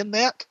with saying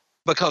that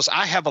because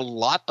I have a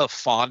lot of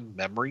fond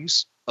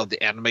memories of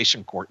the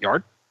Animation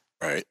Courtyard.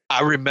 Right.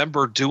 I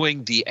remember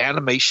doing the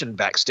animation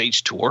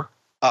backstage tour.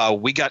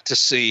 We got to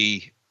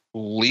see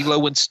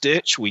Lilo and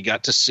Stitch. We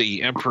got to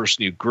see Emperor's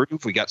New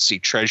Groove. We got to see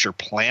Treasure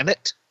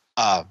Planet,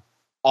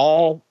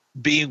 all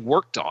being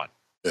worked on.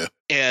 Yeah.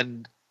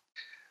 And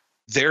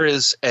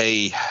there's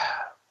a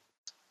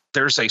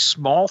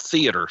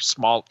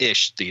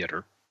small-ish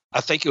theater.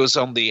 I think it was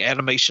on the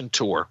animation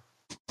tour.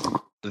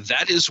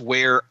 That is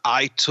where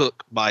I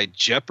took my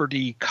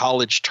Jeopardy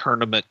college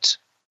tournament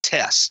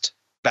test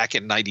back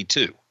in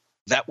 92.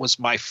 That was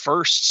my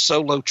first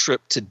solo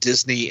trip to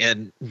Disney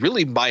and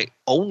really my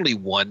only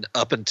one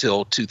up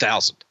until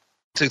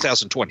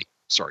 2020.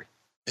 Sorry.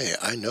 Hey,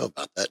 I know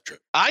about that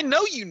trip. I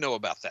know you know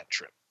about that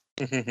trip.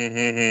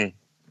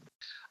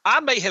 I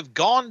may have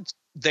gone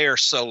there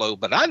solo,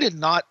 but I did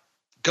not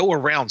go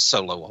around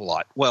solo a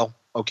lot. Well,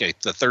 okay,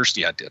 the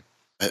Thursday I did.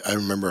 I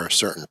remember a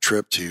certain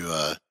trip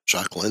to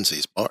Jacques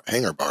Lindsay's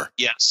hangar bar.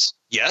 Yes.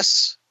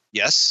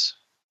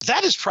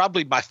 That is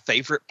probably my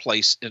favorite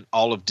place in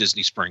all of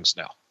Disney Springs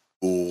now.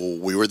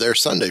 We were there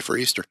Sunday for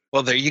Easter.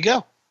 Well, there you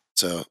go.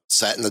 So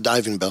sat in the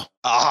diving bell.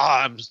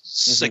 I'm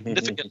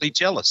significantly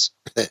jealous.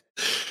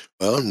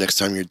 Well, next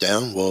time you're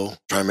down, we'll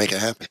try and make it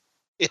happen.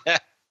 Yeah.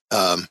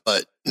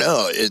 But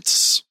no,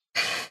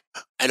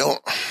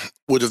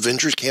 would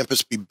Avengers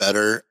Campus be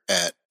better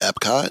at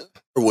Epcot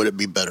or would it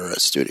be better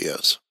at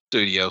Studios?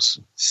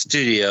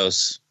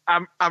 Studios.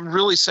 I'm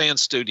really saying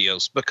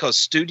Studios because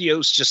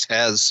Studios just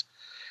has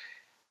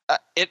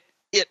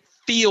it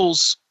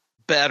feels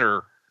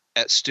better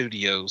at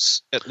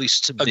Studios, at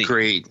least to me.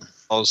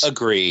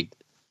 Agreed.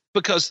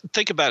 Because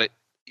think about it,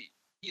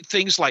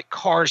 things like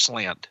Cars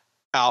Land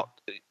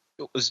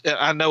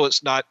I know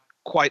it's not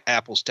quite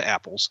apples to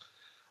apples,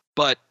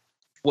 but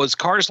was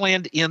Cars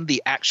Land in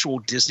the actual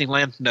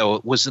Disneyland? No,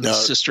 it was in the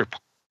sister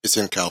park. It's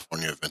in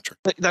California Adventure.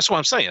 That's what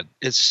I'm saying.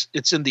 It's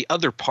in the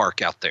other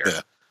park out there.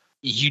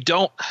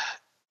 Yeah.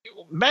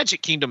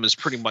 Magic Kingdom is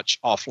pretty much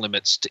off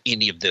limits to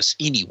any of this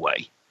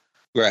anyway.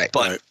 Right.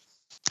 But right.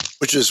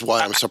 Which is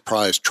why I'm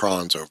surprised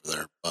Tron's over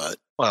there. But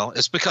well,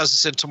 it's because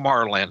it's in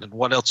Tomorrowland, and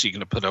what else are you going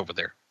to put over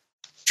there?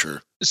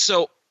 Sure.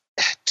 So,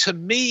 to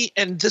me,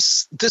 and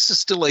this is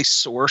still a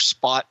sore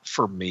spot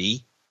for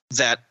me,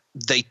 that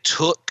they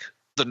took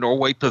the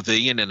Norway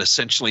Pavilion and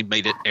essentially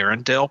made it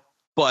Arendelle.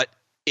 But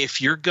if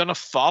you're going to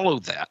follow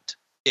that,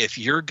 if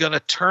you're going to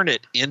turn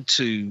it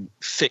into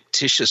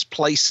fictitious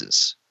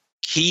places,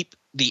 keep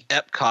the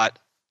Epcot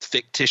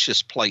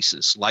fictitious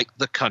places like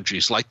the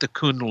countries, like the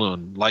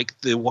Kunlun, like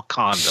the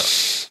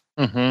Wakanda,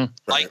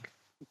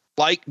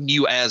 like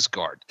New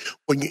Asgard.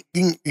 Well,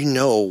 you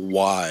know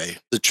why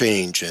the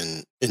change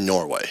in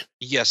Norway.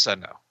 Yes, I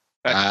know.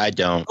 I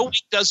don't.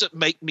 It doesn't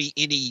make me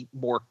any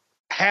more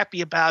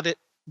happy about it,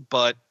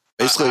 but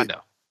basically, I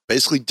know.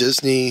 Basically,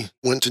 Disney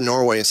went to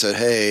Norway and said,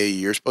 hey,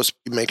 you're supposed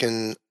to be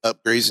making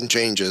upgrades and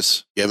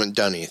changes. You haven't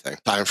done anything.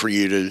 Time for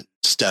you to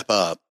step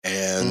up.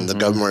 And the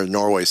government of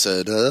Norway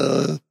said,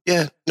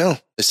 yeah, no.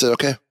 They said,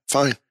 okay,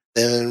 fine.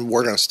 Then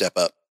we're going to step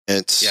up.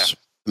 It's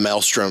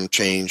Maelstrom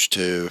changed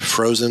to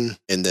Frozen,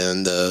 and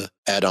then the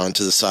add-on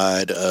to the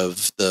side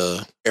of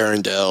the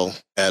Arendelle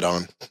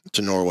add-on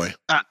to Norway.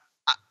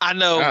 I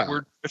know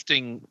we're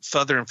drifting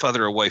further and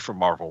further away from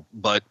Marvel,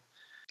 but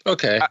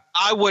okay,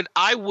 I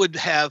would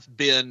have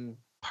been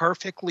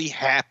perfectly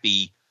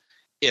happy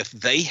if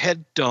they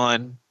had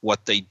done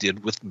what they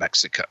did with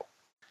Mexico.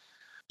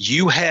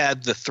 You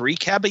had the Three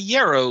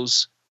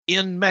Caballeros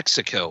in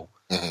Mexico,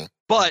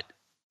 but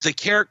the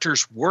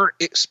characters were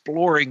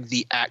exploring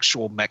the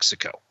actual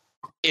Mexico.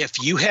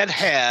 If you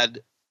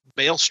had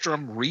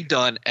Maelstrom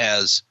redone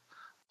as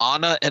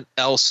Anna and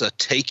Elsa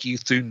take you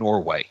through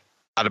Norway,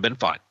 I'd have been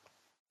fine.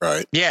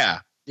 Right. Yeah.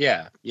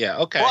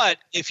 Okay. But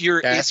if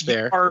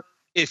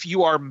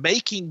you are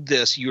making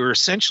this, you're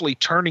essentially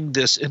turning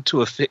this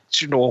into a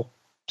fictional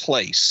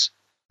place,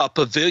 a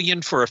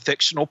pavilion for a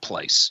fictional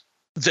place.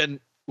 Then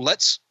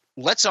let's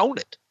own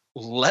it.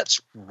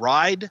 Let's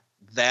ride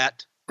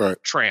that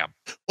tram.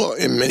 Well,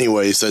 in many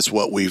ways, that's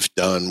what we've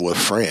done with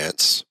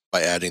France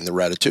by adding the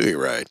Ratatouille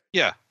ride.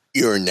 Yeah.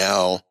 You're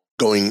now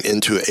going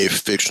into a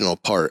fictional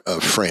part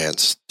of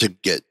France to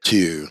get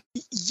to.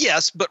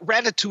 Yes, but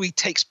Ratatouille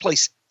takes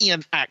place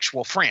in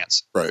actual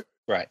France. Right.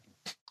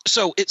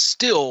 So it's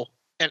still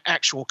an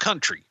actual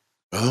country.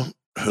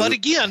 But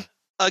again,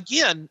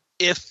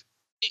 if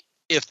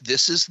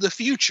this is the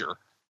future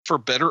for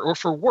better or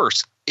for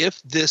worse,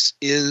 if this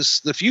is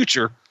the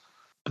future,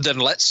 then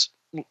let's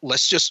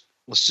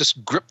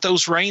just grip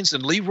those reins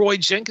and Leroy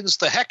Jenkins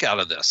the heck out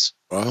of this.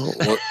 Well,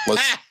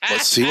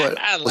 let's see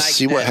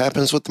what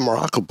happens with the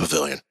Morocco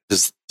Pavilion.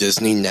 Because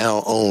Disney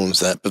now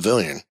owns that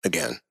pavilion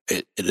again.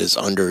 It is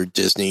under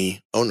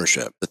Disney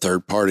ownership. The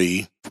third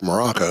party from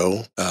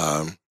Morocco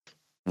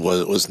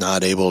was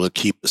not able to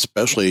keep,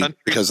 especially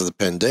because of the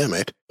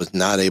pandemic, was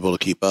not able to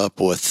keep up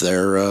with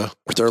their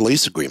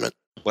lease agreement.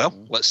 Well,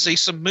 let's see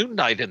some Moon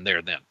Knight in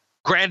there then.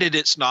 Granted,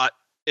 it's not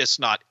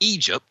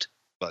Egypt,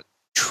 but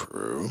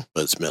true,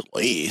 but it's Middle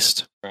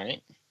East,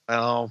 right?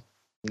 Well,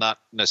 not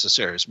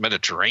necessarily. It's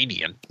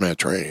Mediterranean.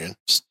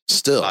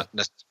 Still not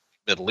necessarily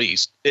Middle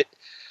East. It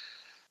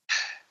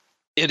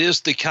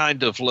is the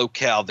kind of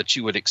locale that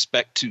you would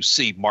expect to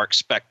see Mark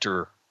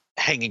Spector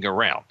hanging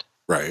around.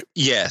 Right.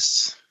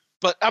 Yes.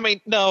 But I mean,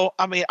 no.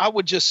 I mean, I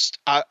would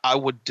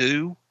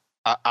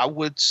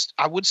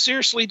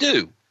seriously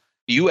do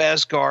New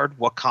Asgard,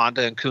 Wakanda,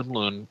 and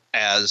Kunlun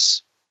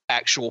as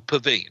actual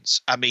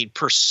pavilions. I mean,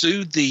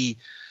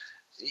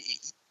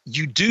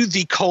 you do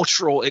the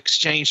cultural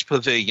exchange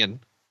pavilion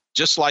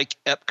just like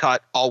Epcot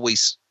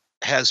always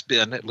has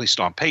been, at least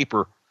on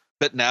paper,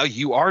 but now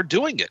you are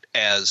doing it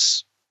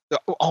as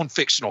on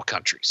fictional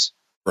countries.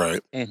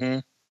 Right. Mm-hmm.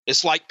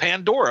 It's like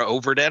Pandora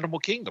over at Animal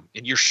Kingdom,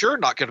 and you're sure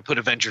not going to put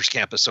Avengers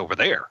Campus over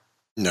there.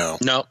 No.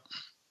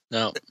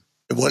 It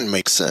wouldn't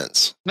make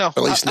sense. No.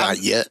 At least not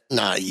yet.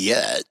 Not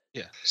yet.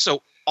 Yeah.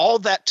 So all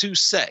that to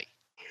say,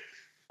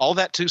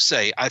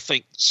 I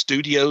think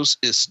Studios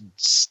is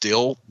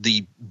still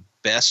the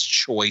best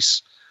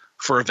choice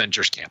for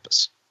Avengers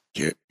Campus.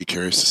 Be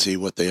curious to see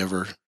what they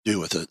ever do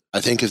with it.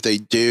 I think if they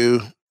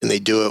do, and they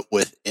do it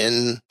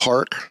within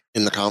park,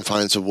 in the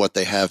confines of what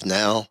they have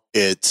now,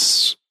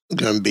 it's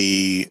going to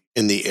be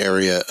in the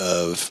area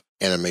of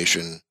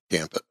animation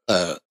campus,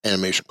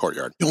 animation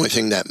courtyard. The only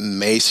thing that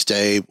may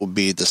stay will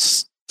be the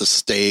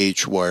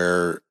stage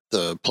where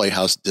the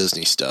Playhouse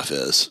Disney stuff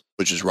is,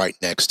 which is right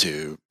next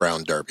to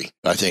Brown Derby.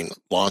 I think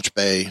Launch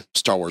Bay,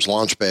 Star Wars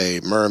Launch Bay,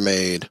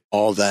 Mermaid,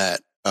 all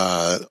that,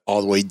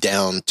 all the way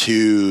down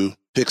to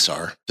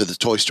Pixar, to the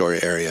Toy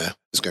Story area,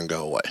 is going to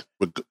go away.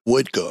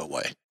 Would go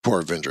away for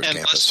Avengers and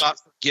Campus.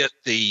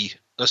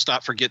 Let's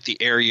not forget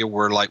the area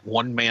where like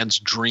One Man's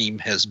Dream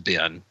has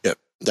been. Yep,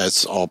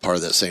 that's all part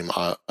of that same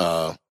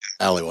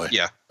alleyway.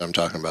 Yeah, I'm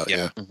talking about.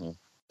 Yeah. Mm-hmm.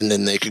 And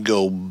then they could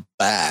go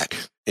back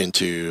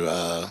into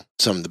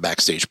some of the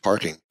backstage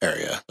parking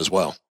area as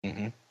well.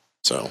 Mm-hmm.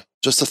 So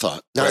just a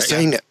thought. Not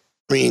saying that,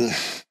 I mean,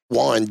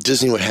 one,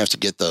 Disney would have to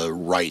get the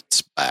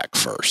rights back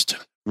first.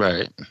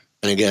 Right.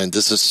 And again,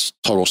 this is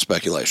total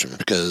speculation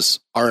because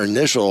our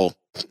initial,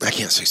 I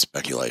can't say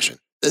speculation,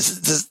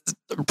 this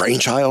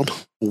brainchild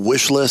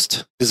wish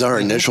list is our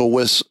initial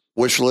wish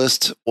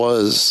list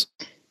was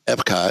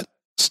Epcot,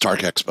 Stark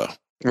Expo.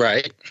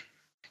 Right.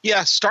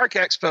 Yeah, Stark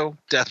Expo,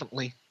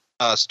 definitely.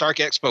 Stark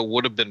Expo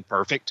would have been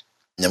perfect.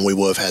 And then we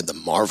would have had the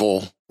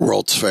Marvel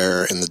World's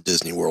Fair and the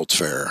Disney World's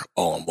Fair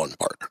all in one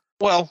park.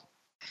 Well,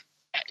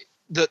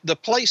 the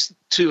place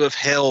to have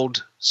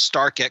held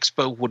Stark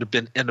Expo would have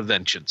been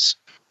Innoventions.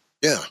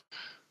 Yeah.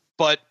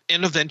 But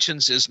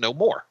Innoventions is no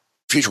more.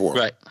 Future World.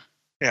 Right.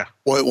 Yeah.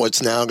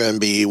 What's now going to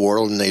be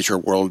World of Nature,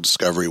 World of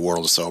Discovery,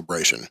 World of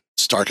Celebration,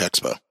 Stark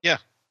Expo. Yeah.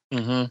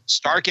 Mm-hmm.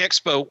 Stark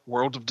Expo,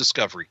 World of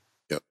Discovery.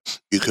 Yep.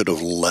 You could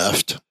have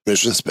left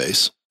Mission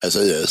Space as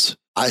it is.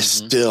 I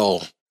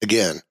still,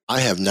 again,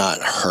 I have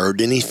not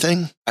heard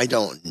anything. I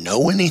don't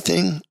know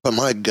anything, but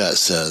my gut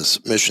says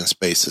Mission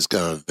Space is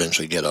going to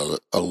eventually get a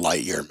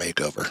Lightyear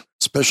makeover,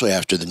 especially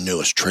after the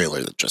newest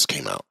trailer that just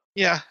came out.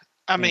 Yeah.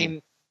 I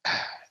mean,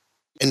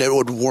 and it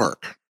would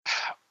work.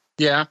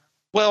 Yeah.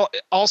 Well,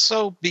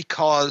 also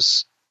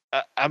because,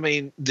 I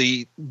mean,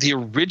 the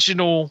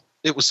original,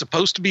 it was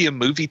supposed to be a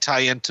movie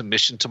tie-in to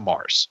Mission to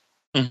Mars.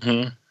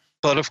 Mm-hmm.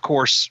 But of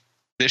course,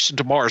 Mission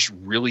to Mars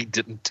really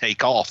didn't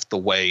take off the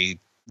way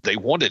they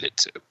wanted it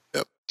to.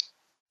 Yep.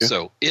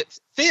 So it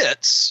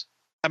fits.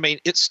 I mean,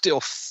 it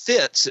still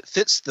fits. It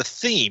fits the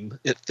theme.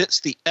 It fits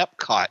the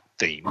Epcot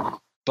theme.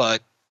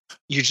 But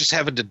you're just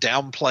having to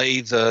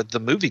downplay the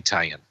movie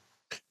tie-in.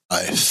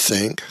 I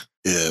think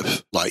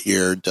if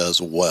Lightyear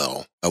does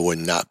well, I would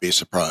not be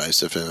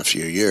surprised if in a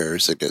few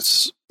years it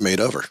gets made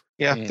over.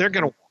 Yeah, they're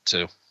going to want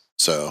to.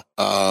 So,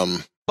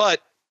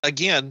 but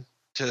again,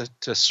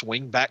 to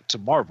swing back to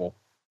Marvel,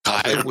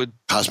 I would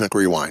Cosmic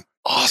Rewind.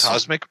 Awesome.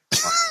 Cosmic,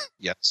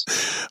 yes.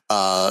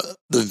 The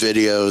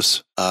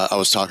videos. I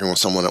was talking with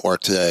someone at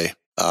work today.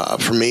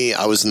 For me,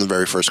 I was in the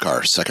very first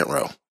car, second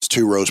row. It's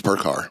 2 rows per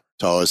car.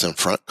 So I was in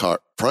front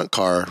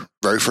car,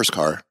 very first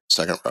car,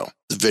 second row.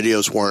 The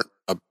videos weren't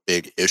a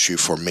big issue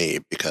for me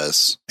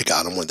because I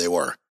got them when they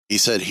were. He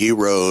said he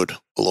rode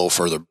a little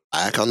further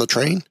back on the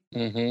train,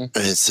 and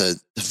it said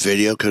the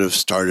video could have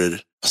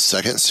started a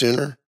second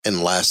sooner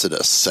and lasted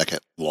a second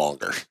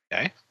longer.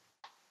 Okay.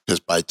 Because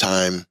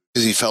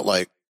because he felt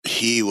like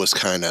he was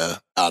kind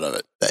of out of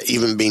it. That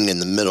even being in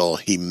the middle,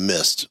 he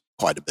missed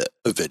quite a bit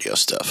of video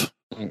stuff.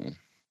 But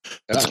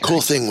the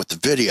cool thing with the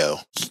video,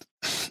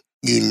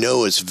 you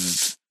know it's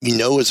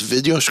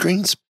video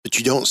screens, but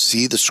you don't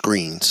see the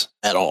screens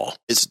at all.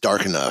 It's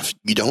dark enough.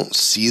 You don't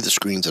see the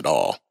screens at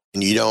all.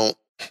 And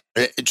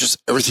it just,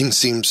 everything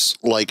seems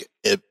like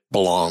it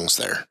belongs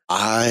there.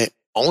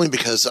 Only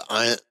because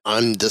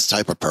I'm this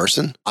type of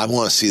person, I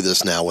want to see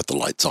this now with the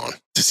lights on,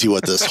 to see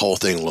what this whole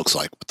thing looks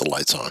like with the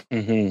lights on.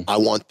 Mm-hmm. I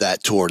want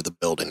that tour of the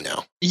building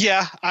now.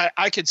 Yeah,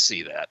 I could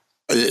see that.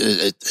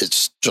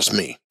 It's just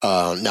me.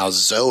 Now,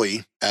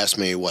 Zoe asked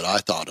me what I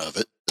thought of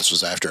it. This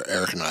was after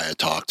Eric and I had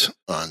talked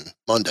on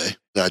Monday.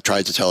 And I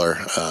tried to tell her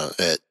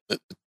it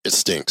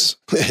stinks.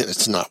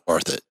 It's not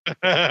worth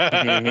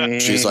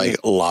it. She's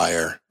like,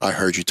 liar. I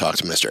heard you talk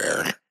to Mr.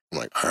 Eric. I'm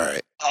like, all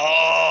right.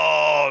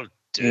 Oh,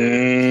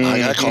 dude.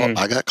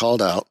 I got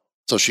called out.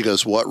 So she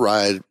goes, what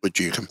ride would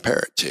you compare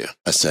it to?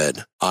 I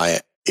said,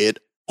 it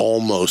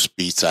almost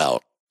beats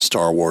out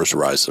Star Wars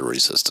Rise of the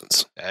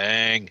Resistance.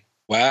 Dang.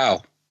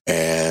 Wow.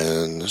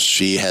 And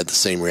she had the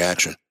same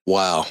reaction.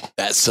 Wow,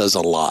 that says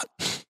a lot.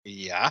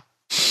 Yeah.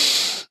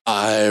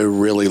 I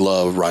really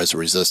love Rise of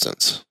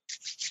Resistance.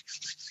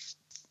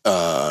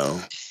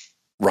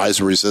 Rise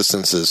of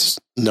Resistance is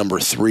number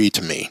 3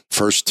 to me.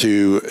 First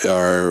 2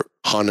 are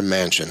Haunted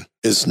Mansion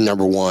is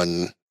number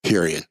 1,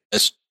 period.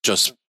 It's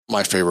just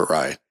my favorite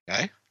ride.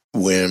 Okay.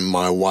 When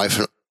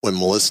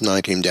Melissa and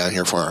I came down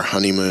here for our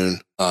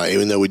honeymoon,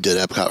 even though we did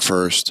Epcot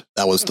first,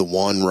 that was the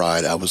one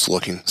ride I was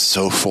looking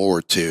so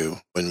forward to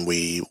when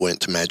we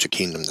went to Magic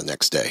Kingdom the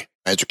next day.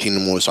 Magic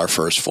Kingdom was our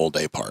first full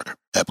day park.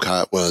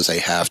 Epcot was a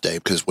half day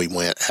because we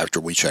went after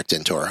we checked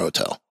into our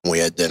hotel. We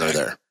had dinner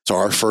there. So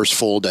our first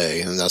full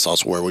day, and that's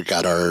also where we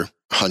got our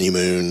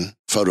honeymoon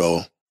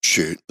photo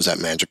shoot, was at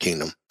Magic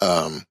Kingdom.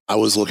 I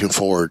was looking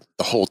forward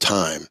the whole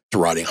time to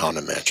riding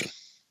Haunted Mansion.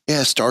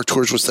 Yeah, Star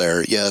Tours was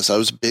there. Yes, I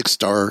was a big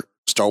Star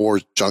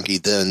Wars junkie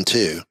then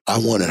too. I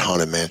wanted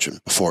Haunted Mansion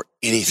before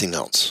anything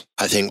else.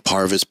 I think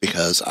part of it's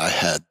because I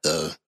had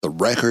the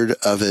record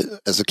of it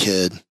as a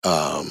kid.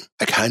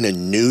 I kind of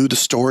knew the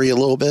story a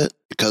little bit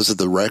because of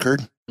the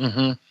record.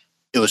 Mm-hmm.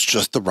 It was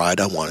just the ride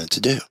I wanted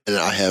to do. And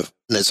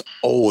it's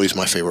always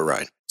my favorite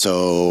ride.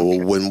 So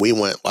when we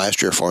went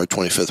last year for our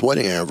 25th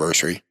wedding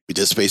anniversary, we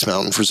did Space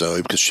Mountain for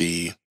Zoe because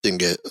she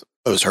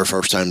it was her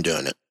first time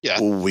doing it.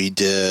 Yeah. We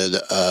did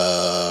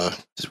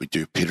we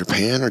do Peter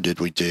Pan or did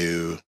we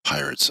do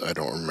Pirates? I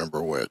don't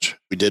remember which.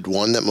 We did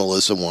one that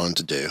Melissa wanted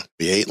to do.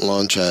 We ate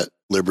lunch at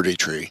Liberty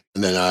Tree.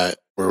 And then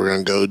we were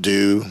going to go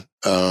do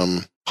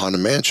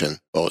Haunted Mansion.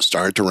 Well, it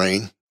started to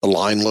rain. The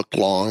line looked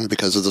long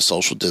because of the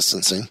social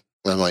distancing.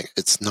 And I'm like,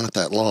 it's not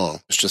that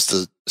long. It's just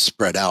to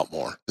spread out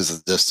more because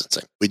of the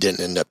distancing. We didn't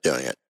end up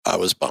doing it. I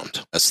was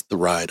bummed. That's the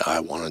ride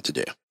I wanted to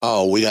do.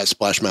 Oh, we got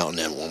Splash Mountain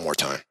in one more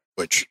time,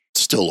 which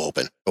is still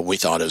open, but we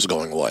thought it was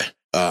going away.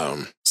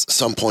 At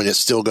some point, it's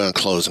still going to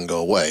close and go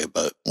away,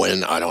 but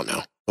when, I don't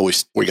know.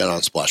 But we got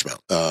on Splash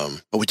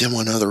Mountain. But we did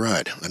one other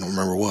ride. I don't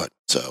remember what.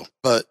 So,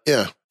 but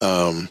yeah.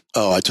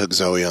 I took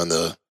Zoe on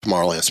the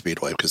Tomorrowland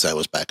Speedway because that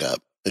was back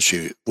up.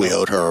 And we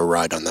owed her a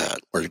ride on that,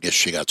 where I guess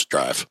she got to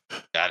drive.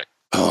 Got it.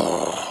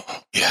 Oh,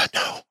 yeah,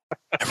 no,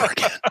 never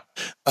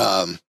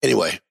again.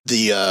 Anyway,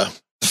 the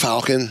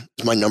Falcon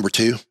is my number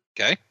 2.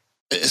 Okay.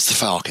 It's the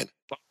Falcon.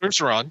 Smuggler's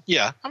Run.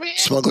 Yeah. I mean,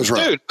 Smuggler's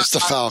Run. Dude, it's the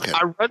Falcon.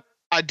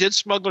 I did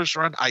Smuggler's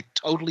Run. I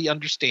totally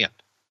understand.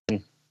 I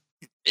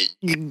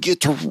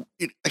get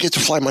to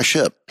fly my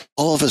ship.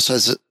 All of us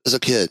as a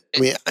kid. I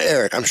mean,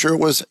 Eric, I'm sure it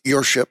was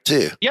your ship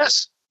too.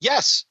 Yes,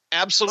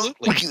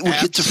 absolutely.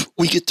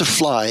 We get to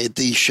fly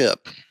the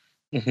ship.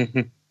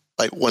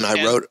 Like when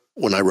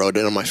I rode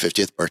it on my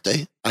 50th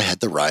birthday, I had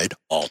the ride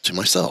all to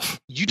myself.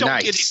 You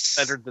don't get it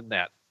better than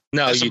that.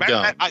 No, you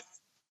don't.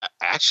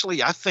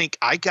 I think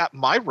I got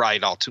my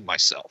ride all to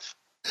myself.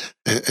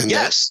 And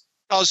yes,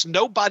 because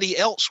nobody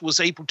else was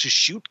able to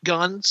shoot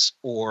guns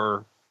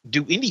or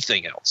do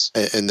anything else.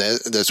 And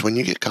that's when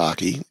you get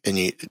cocky and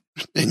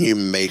you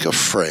make a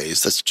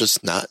phrase that's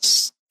just not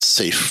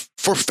safe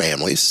for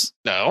families.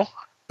 No,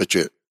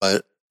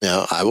 but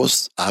now I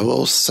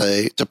will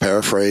say, to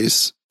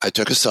paraphrase, I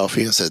took a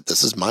selfie and said,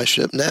 "This is my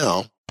ship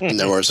now." And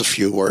there was a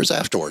few words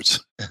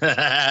afterwards.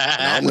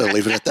 I'm going to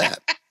leave it at that.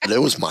 But it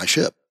was my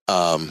ship.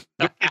 I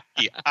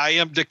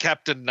am the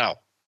captain now.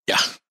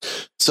 Yeah.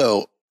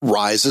 So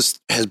Rise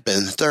has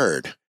been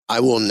 3rd.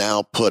 I will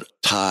now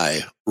tie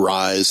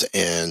Rise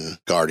and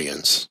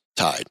Guardians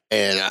tied.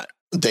 And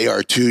they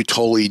are 2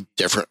 totally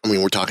different. I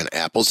mean, we're talking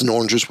apples and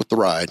oranges with the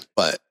ride,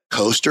 but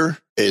coaster,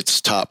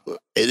 it's top.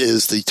 It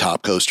is the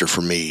top coaster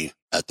for me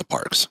at the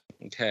parks.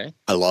 Okay.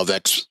 I love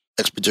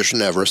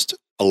Expedition Everest.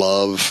 I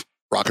love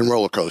Rock and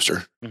Roller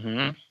Coaster.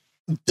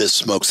 Mm-hmm. This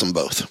smokes them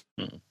both.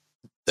 Mm.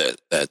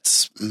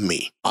 That's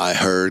me. I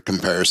heard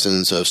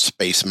comparisons of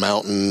Space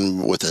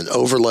Mountain with an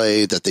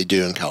overlay that they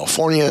do in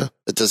California,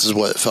 that this is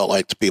what it felt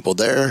like to people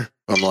there.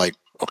 I'm like,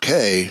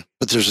 okay,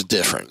 but there's a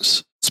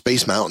difference.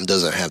 Space Mountain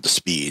doesn't have the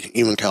speed.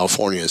 Even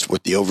California's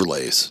with the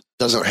overlays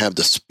doesn't have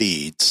the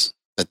speeds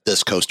that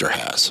this coaster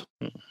has.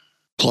 Mm.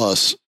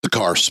 Plus, the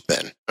cars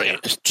spin. I mean,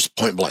 it's just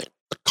point blank.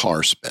 The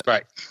cars spin.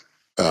 Right.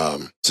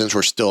 Since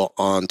we're still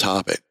on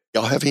topic,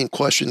 y'all have any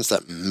questions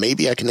that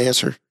maybe I can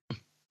answer?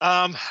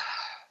 Trying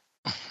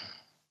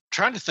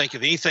to think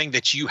of anything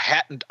that you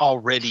hadn't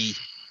already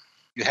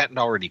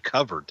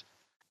covered.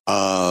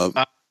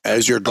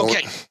 As you're going,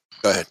 okay.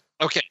 Go ahead.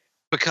 Okay,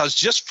 because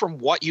just from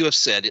what you have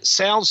said, it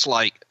sounds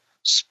like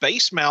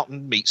Space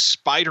Mountain meets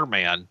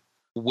Spider-Man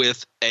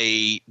with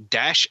a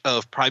dash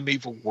of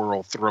Primeval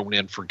World thrown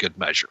in for good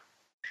measure.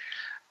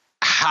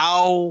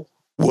 How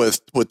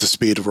with the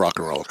speed of Rock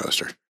and Roller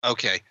Coaster?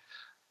 Okay,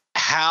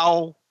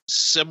 how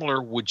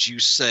similar would you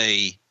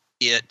say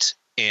it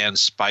and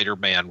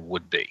Spider-Man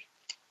would be?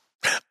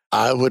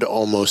 I would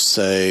almost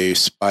say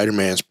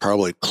Spider-Man's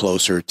probably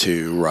closer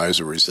to Rise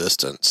of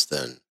Resistance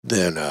than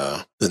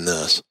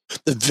this.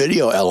 The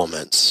video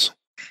elements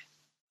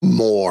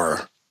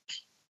more.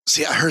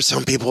 See, I heard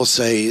some people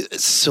say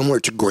it's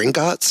similar to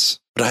Gringotts,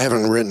 but I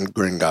haven't ridden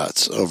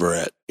Gringotts over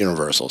at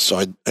Universal, so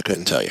I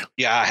couldn't tell you.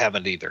 Yeah, I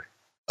haven't either.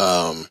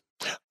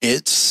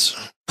 It's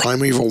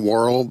Primeval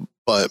World,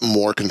 but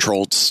more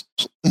control of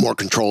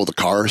the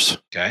cars.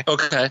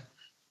 Okay.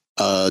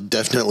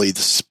 Definitely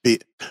the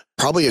speed,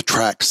 probably a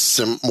track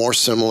more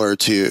similar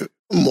to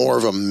more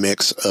of a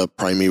mix of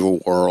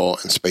Primeval World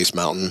and Space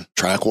Mountain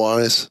track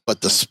wise,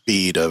 but the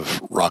speed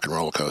of Rock and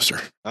Roller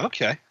Coaster.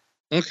 Okay.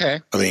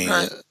 I mean,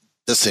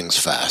 this thing's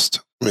fast.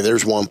 I mean,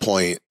 there's one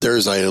point,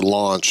 there's a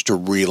launch to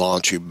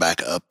relaunch you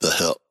back up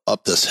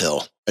this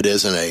hill. It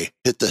isn't a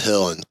hit the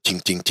hill and ting,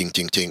 ting, ting,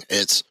 ting, ting.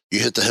 It's you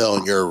hit the hill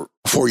and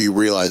before you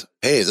realize,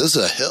 hey, this is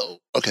a hill.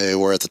 Okay,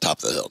 we're at the top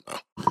of the hill now.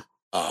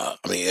 I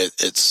mean,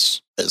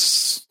 it's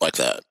like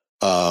that.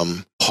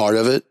 Part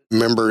of it,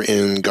 remember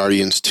in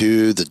Guardians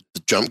 2, the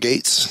jump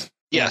gates?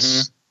 Yes.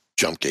 Mm-hmm.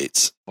 Jump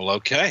gates. Well,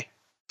 okay.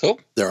 Cool.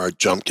 There are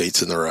jump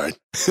gates in the ride.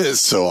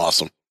 It's so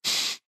awesome.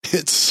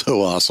 It's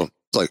so awesome.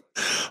 It's like,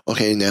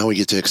 okay, now we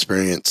get to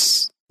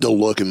experience the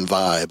look and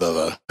vibe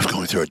of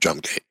going through a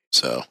jump gate.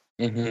 So,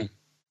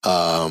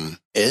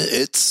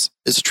 it's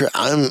a trip.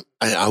 I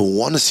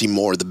want to see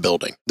more of the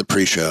building, the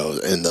pre-show,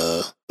 and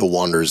the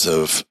wonders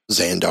of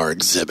Xandar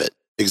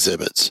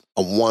exhibits.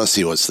 I want to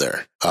see what's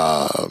there.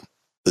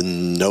 The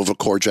Nova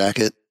Corps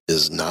jacket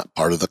is not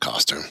part of the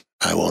costume.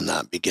 I will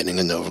not be getting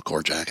a Nova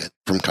Corps jacket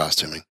from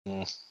costuming.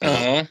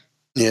 Uh-huh.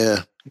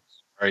 Yeah.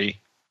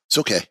 Sorry. It's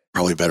okay.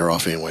 Probably better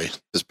off anyway.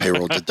 This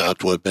payroll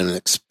deduct would have been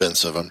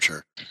expensive, I'm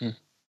sure.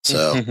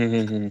 So,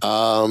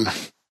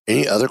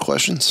 any other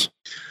questions?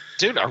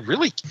 Dude, I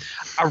really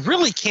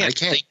can't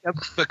think of,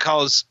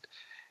 because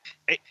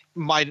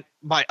my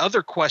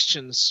other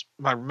questions,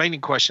 my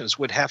remaining questions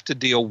would have to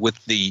deal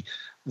with the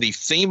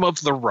theme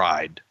of the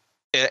ride,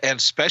 and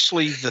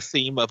especially the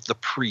theme of the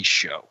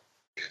pre-show.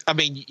 I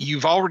mean,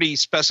 you've already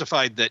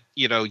specified that,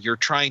 you're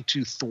trying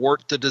to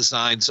thwart the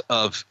designs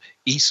of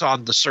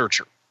Isan the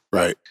Searcher.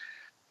 Right.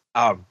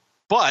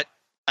 But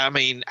I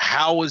mean,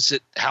 how is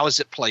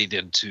it played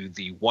into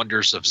the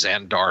wonders of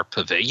Xandar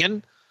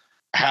Pavilion?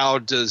 How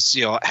does,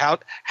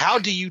 how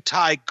do you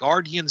tie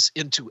Guardians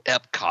into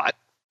Epcot?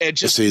 And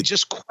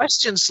just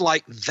questions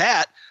like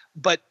that,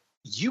 but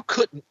you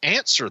couldn't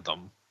answer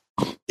them.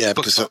 Yeah,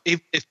 because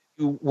if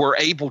you were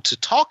able to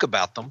talk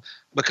about them,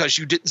 because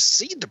you didn't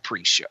see the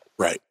pre-show.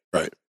 Right.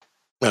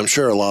 I'm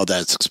sure a lot of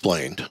that's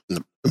explained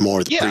more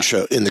of the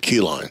pre-show in the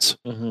queue lines.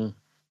 Mm-hmm.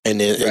 And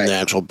in the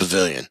actual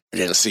pavilion. I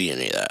didn't see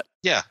any of that.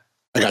 Yeah.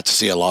 I got to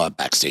see a lot of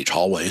backstage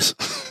hallways.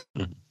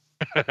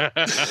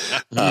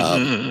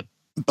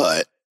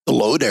 But the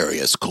load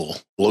area is cool.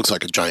 It looks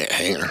like a giant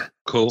hangar.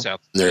 Cool.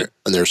 And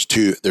there's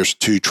two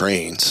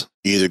trains.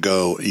 You either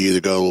go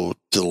to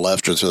the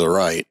left or to the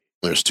right.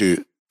 There's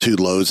two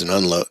loads and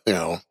unload,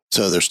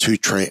 so there's two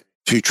trains.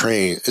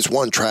 It's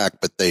one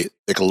track, but they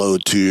can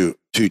load two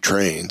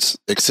trains.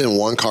 They can send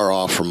one car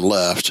off from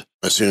left.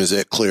 As soon as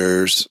it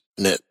clears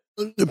and it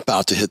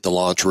about to hit the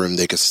launch room,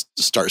 they could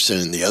start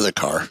sending the other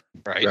car.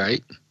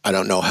 Right. I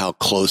don't know how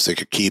close they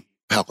could keep,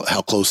 how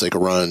close they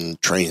could run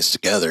trains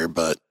together,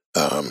 but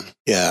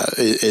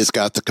it's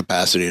got the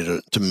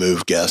capacity to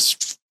move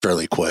guests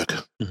fairly quick.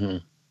 Mm-hmm.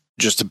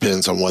 Just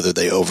depends on whether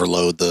they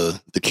overload the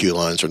queue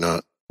lines or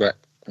not. Right.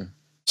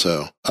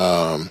 So,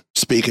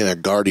 speaking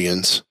of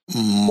Guardians,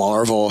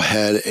 Marvel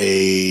had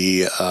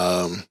a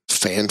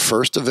fan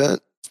first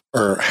event.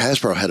 Or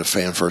Hasbro had a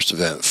fan first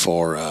event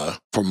for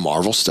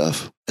Marvel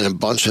stuff, and a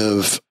bunch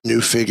of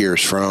new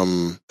figures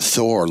from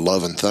Thor: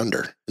 Love and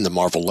Thunder in the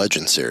Marvel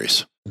Legends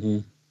series. Mm-hmm.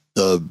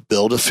 The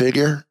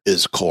Build-A-Figure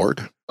is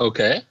Korg.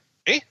 Okay.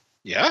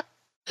 Yeah.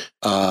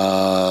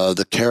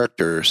 The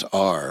characters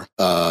are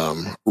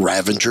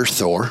Ravager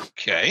Thor.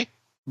 Okay.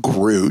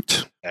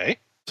 Groot. Okay.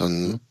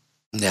 So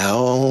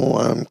now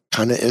I'm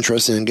kind of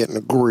interested in getting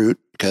a Groot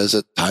because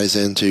it ties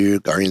into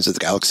Guardians of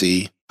the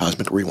Galaxy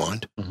Cosmic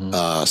Rewind.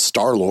 Mm-hmm.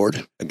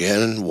 Star-Lord,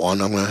 again,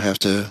 one I'm going to have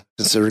to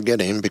consider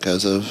getting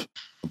because of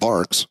the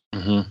parks.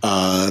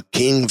 Mm-hmm.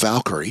 King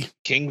Valkyrie.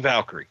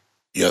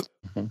 Yep.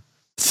 Mm-hmm.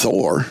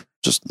 Thor,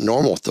 just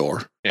normal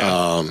Thor.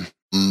 Yeah.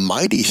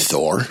 Mighty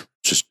Thor,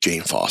 just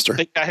Jane Foster.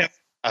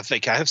 I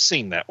think I have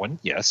seen that one.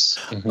 Yes.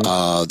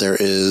 Mm-hmm. There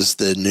is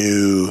the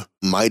new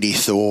Mighty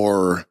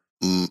Thor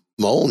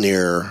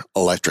Mjolnir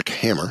electronic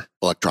hammer.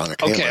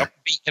 Okay, I'll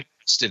be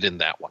interested in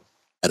that one.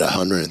 at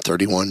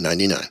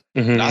 $131.99.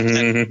 Not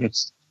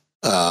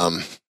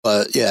that.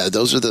 But yeah,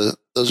 those are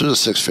the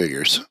 6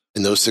 figures,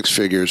 and those 6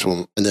 figures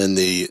will, and then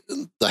the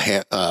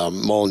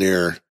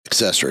Mjolnir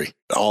accessory,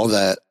 all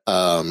that.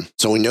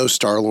 So we know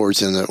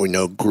Star-Lord's in it, we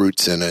know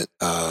Groot's in it.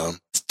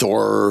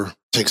 Thor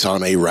takes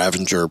on a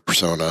Ravager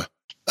persona.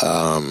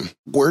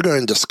 We're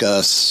going to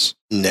discuss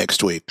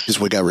next week, because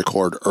we got to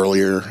record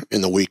earlier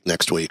in the week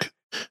next week.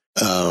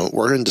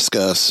 We're going to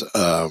discuss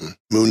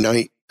Moon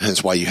Knight,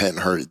 hence why you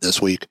hadn't heard it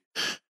this week.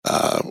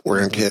 We're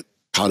going to get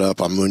caught up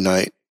on Moon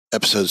Knight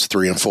episodes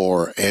 3 and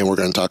 4, and we're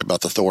going to talk about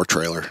the Thor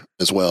trailer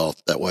as well.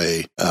 That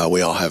way,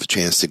 we all have a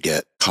chance to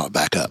get caught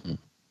back up.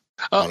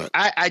 Oh,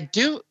 I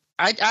do.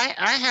 I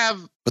have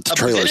but the a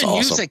trailer's bit of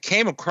news awesome. that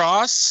came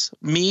across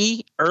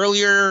me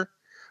earlier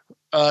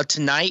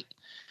tonight,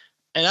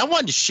 and I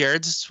wanted to share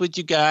this with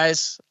you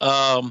guys.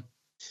 The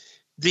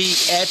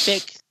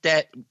epic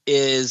that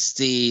is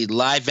the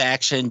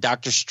live-action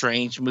Doctor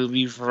Strange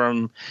movie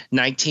from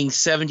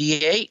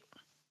 1978.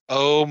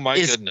 Oh my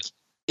goodness!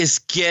 Is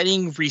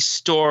getting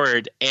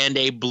restored and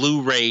a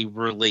Blu-ray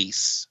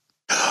release.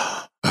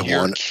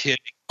 You're kidding.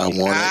 I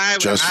want it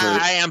just for.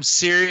 I am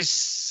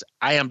serious.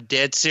 I am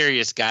dead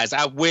serious, guys.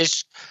 I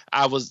wish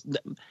I was.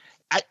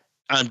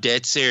 I'm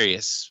dead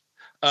serious.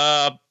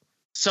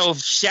 So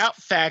Shout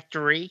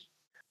Factory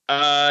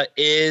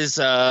is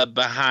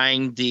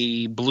behind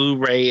the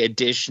Blu-ray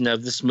edition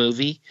of this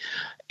movie,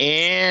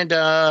 and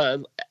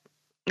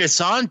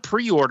it's on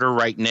pre-order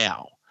right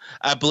now.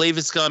 I believe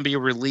it's going to be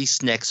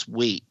released next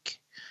week.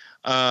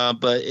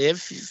 But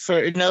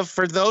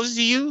for those of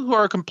you who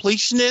are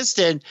completionists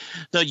and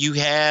you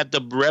have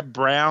the Red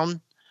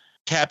Brown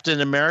Captain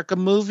America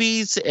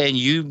movies and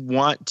you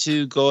want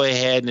to go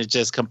ahead and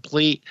just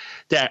complete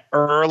that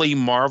early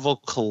Marvel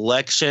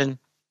collection,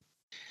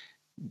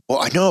 well,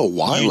 I know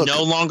why. You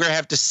no longer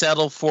have to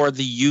settle for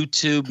the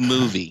YouTube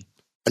movie.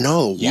 I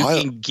know you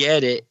can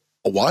get it.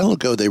 A while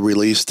ago, they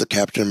released the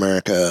Captain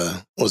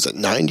America. Was it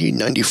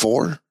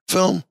 94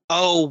 film?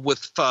 Oh,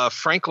 with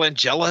Frank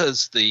Langella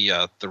as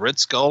the Red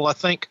Skull, I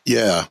think.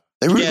 Yeah,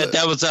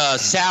 that was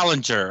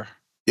Salinger.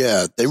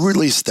 Yeah, they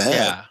released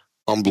that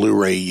on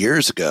Blu-ray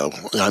years ago,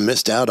 and I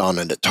missed out on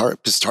it at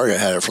Target because Target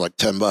had it for like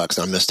 $10,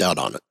 and I missed out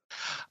on it.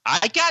 I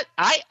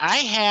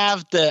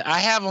have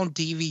on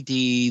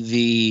DVD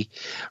the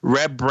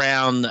Red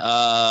Brown,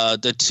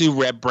 the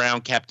 2 Red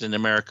Brown Captain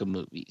America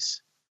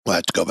movies. I'll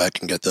have to go back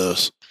and get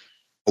those.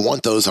 I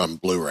want those on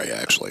Blu-ray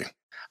actually.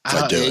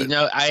 If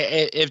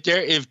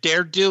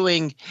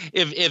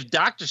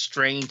Doctor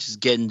Strange is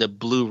getting the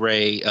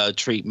Blu-ray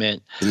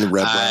treatment, and the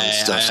Red Brown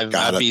stuff's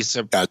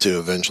got to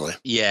eventually.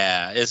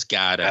 Yeah, it's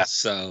gotta.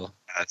 So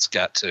that's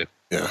got to.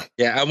 Yeah.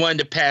 I wanted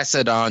to pass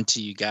it on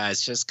to you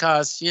guys just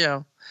cause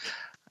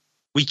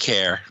we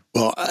care.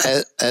 Well,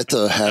 at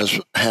the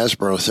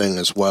Hasbro thing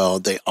as well,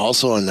 they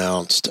also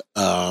announced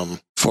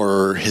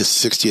for his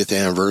 60th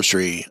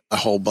anniversary a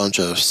whole bunch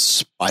of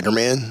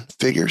Spider-Man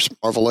figures,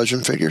 Marvel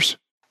Legend figures.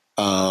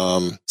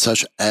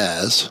 Such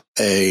as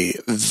a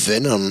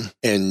Venom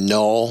and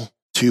Null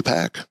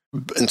 2-pack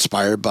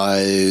inspired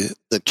by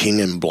the King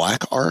in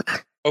Black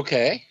arc.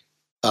 Okay.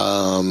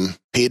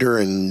 Peter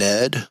and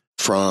Ned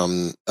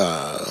from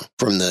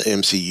the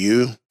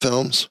MCU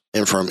films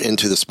and from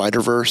Into the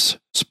Spider-Verse,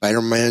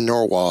 Spider-Man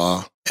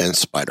Noir, and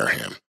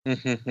Spider-Ham.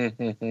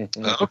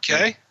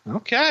 Okay.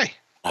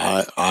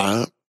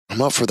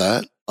 I'm up for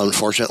that.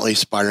 Unfortunately,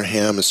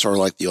 Spider-Ham is sort of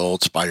like the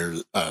old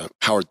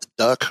Howard the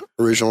Duck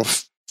original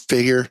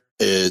figure.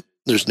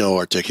 There's no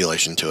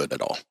articulation to it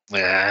at all.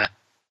 Yeah,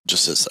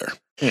 just sits there.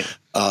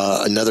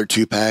 Another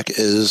 2-pack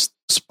is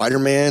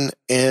Spider-Man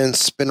and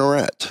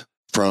Spinneret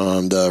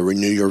from the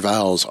Renew Your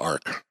Vows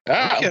arc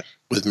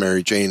with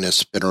Mary Jane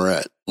as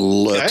Spinneret.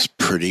 Looks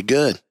pretty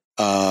good.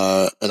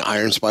 An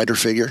Iron Spider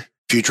figure,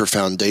 Future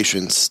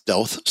Foundation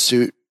stealth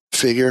suit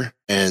figure,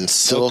 and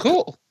Silk.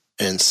 Cool.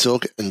 And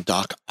Silk and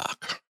Doc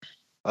Ock.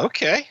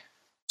 Okay.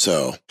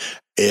 So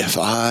if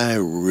I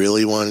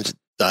really wanted to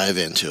dive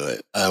into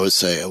it, I would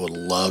say I would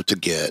love to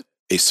get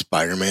a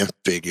Spider-Man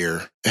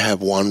figure,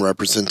 have one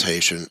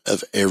representation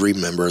of every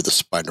member of the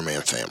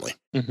Spider-Man family.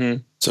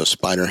 Mm-hmm. So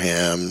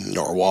Spider-Ham,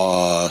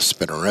 Noir,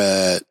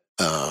 Spinneret,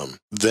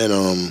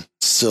 Venom,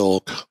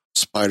 Silk,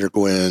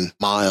 Spider-Gwen,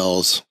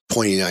 Miles,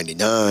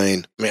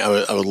 2099. I mean,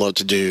 I would love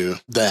to do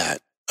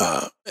that.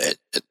 I'm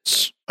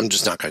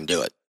just not going to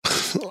do it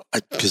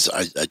because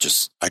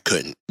I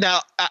couldn't. Now,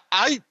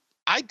 I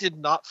did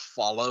not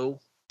follow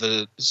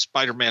the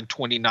Spider-Man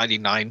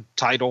 2099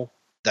 title.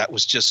 That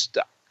was just,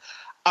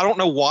 I don't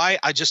know why,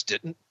 I just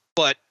didn't,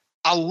 but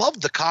I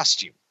love the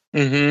costume.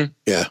 Mm-hmm.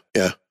 Yeah.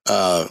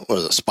 What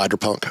was it?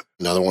 Spider-Punk,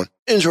 another one.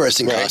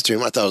 Interesting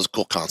costume. I thought it was a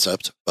cool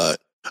concept, but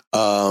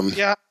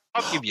yeah,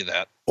 I'll give you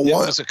that. It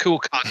was a cool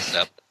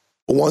concept.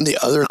 One of the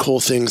other cool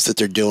things that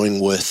they're doing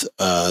with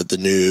the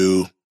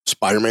new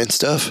Spider-Man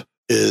stuff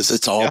is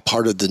it's all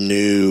part of the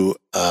new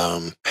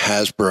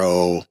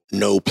Hasbro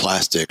no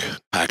plastic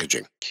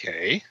packaging.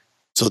 Okay.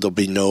 So there'll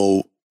be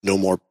no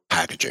more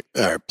packaging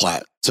or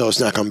plat. So it's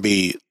not going to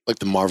be like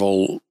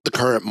the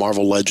current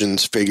Marvel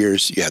Legends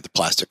figures. You have the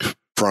plastic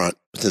front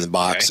within the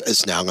box.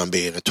 It's now going to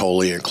be in a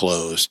totally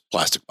enclosed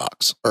plastic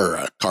box or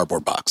a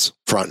cardboard box,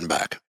 front and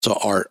back. So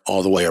art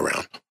all the way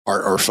around,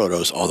 art or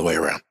photos all the way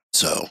around.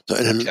 So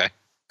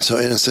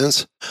in a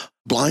sense,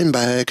 blind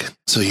bag,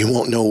 so you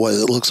won't know what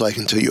it looks like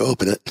until you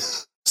open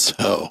it.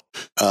 So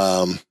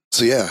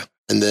yeah.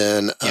 And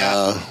then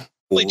I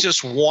really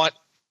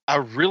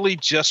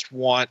just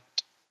want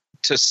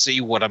to see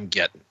what I'm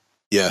getting.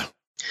 Yeah.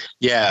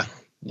 Yeah.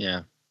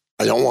 Yeah.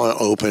 I don't want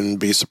to open,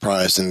 be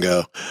surprised, and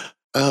go,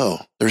 oh,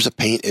 there's a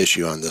paint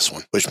issue on this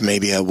one, which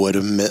maybe I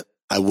wouldn't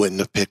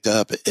have picked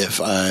up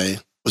if I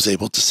was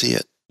able to see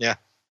it. Yeah.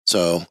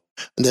 So,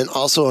 and then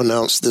also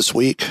announced this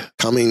week,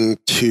 coming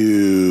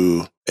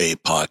to a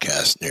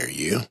podcast near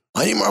you,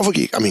 Mighty Marvel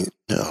Geek. I mean,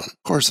 no,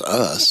 of course,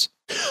 us.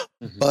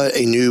 But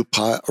a new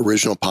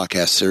original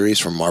podcast series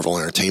from Marvel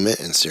Entertainment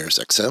and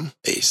SiriusXM,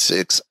 a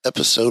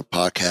 6-episode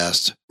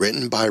podcast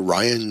written by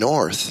Ryan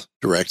North,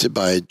 directed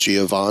by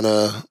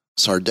Giovanna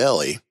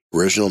Sardelli,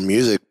 original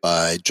music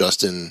by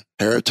Justin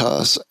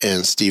Heritas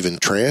and Stephen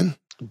Tran.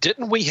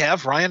 Didn't we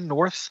have Ryan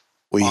North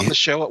on the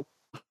show?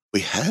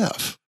 We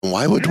have.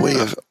 Why did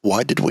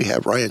we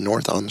have Ryan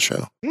North on the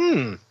show?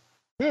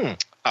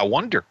 I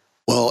wonder.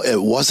 Well,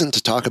 it wasn't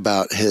to talk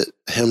about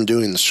him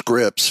doing the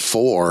scripts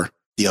for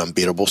The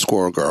Unbeatable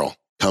Squirrel Girl,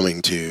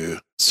 coming to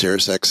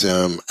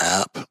SiriusXM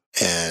app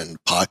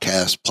and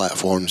podcast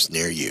platforms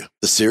near you.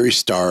 The series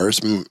stars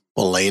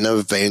Elena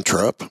Van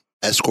Trupp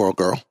as Squirrel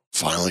Girl.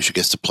 Finally, she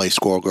gets to play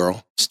Squirrel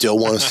Girl. Still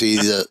want to see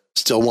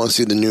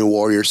the new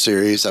Warrior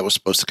series that was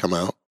supposed to come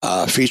out.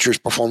 Features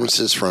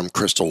performances from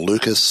Crystal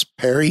Lucas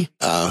Perry,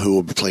 who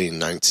will be playing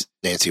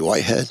Nancy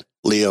Whitehead.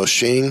 Leo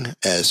Shing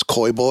as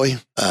Koi Boy.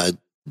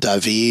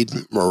 David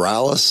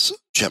Morales,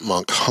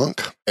 Chipmunk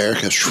Hunk.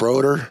 Erica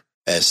Schroeder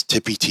as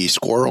Tippy T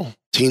Squirrel.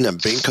 Tina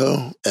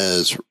Binko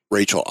as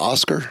Rachel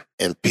Oscar.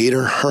 And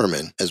Peter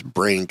Herman as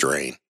Brain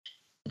Drain.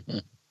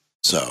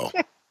 So,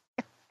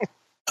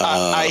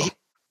 I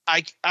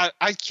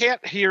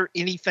can't hear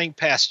anything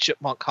past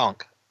Chipmunk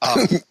Hunk.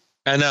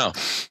 I know.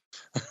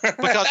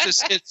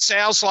 Because it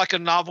sounds like a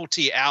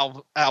novelty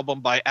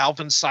album by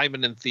Alvin,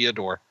 Simon, and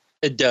Theodore.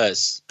 It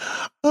does.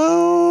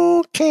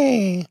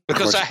 Okay.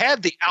 Because I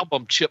had the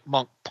album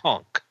Chipmunk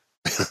Punk.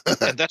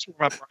 And that's where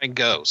my brain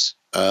goes.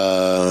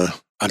 I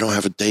don't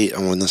have a date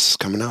on when this is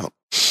coming out.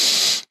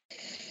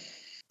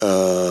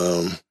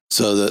 So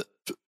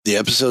the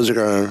episodes are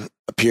going to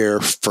appear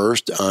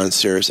first on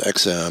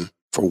SiriusXM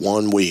for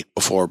 1 week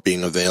before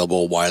being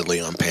available widely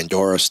on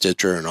Pandora,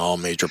 Stitcher, and all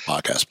major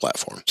podcast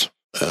platforms.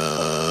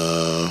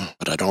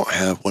 But I don't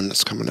have when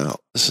it's coming out.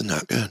 This is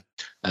not good.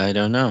 I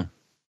don't know.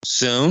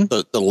 Soon?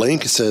 The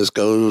link says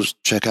go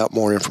check out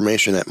more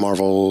information at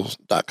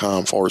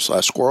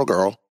marvel.com/Squirrel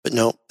Girl. But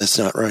no, that's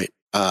not right.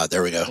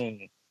 There we go.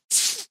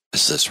 Is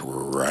this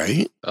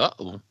right?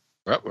 Uh-oh.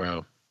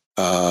 Ruh-roh.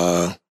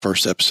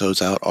 First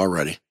episode's out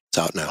already. It's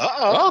out now.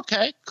 Uh-oh.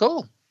 Okay,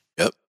 cool.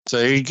 Yep. So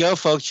there you go,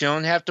 folks. You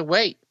don't have to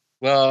wait.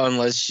 Well,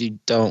 unless you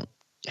don't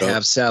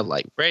have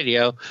satellite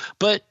radio.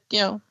 But,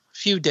 a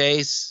few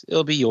days,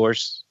 it'll be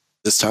yours.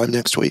 This time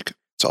next week,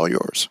 it's all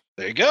yours.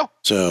 There you go.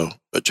 So,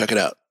 but check it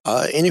out.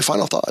 Any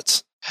final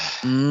thoughts?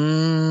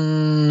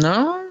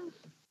 No.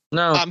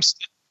 I'm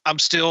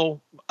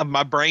still,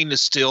 my brain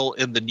is still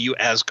in the new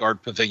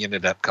Asgard Pavilion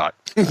at Epcot.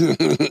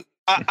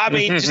 I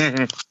mean,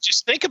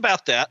 just think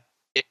about that.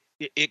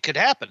 It could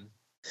happen.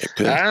 It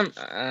could.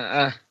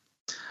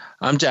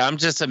 I'm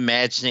just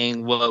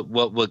imagining what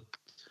would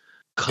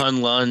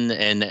Kunlun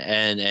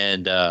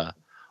and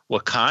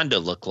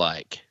Wakanda look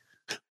like.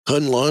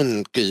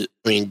 Kunlun,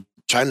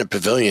 China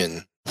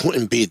Pavilion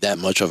wouldn't be that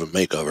much of a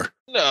makeover.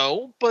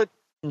 No, but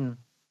I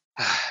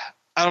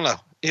don't know.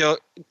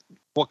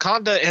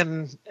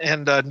 Wakanda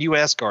and New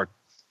Asgard.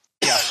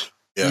 Yeah.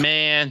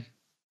 Man,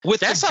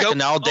 that's like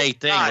an all-day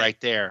thing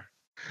right there.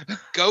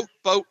 Goat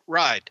boat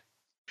ride.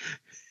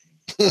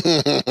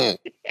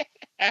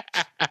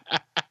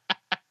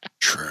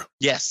 True.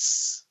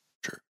 Yes.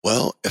 True.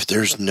 Well, if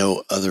there's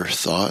no other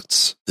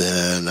thoughts,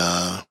 then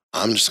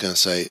I'm just going to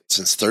say,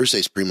 since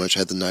Thursday's pretty much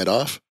had the night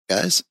off,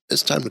 guys,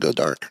 it's time to go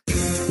dark.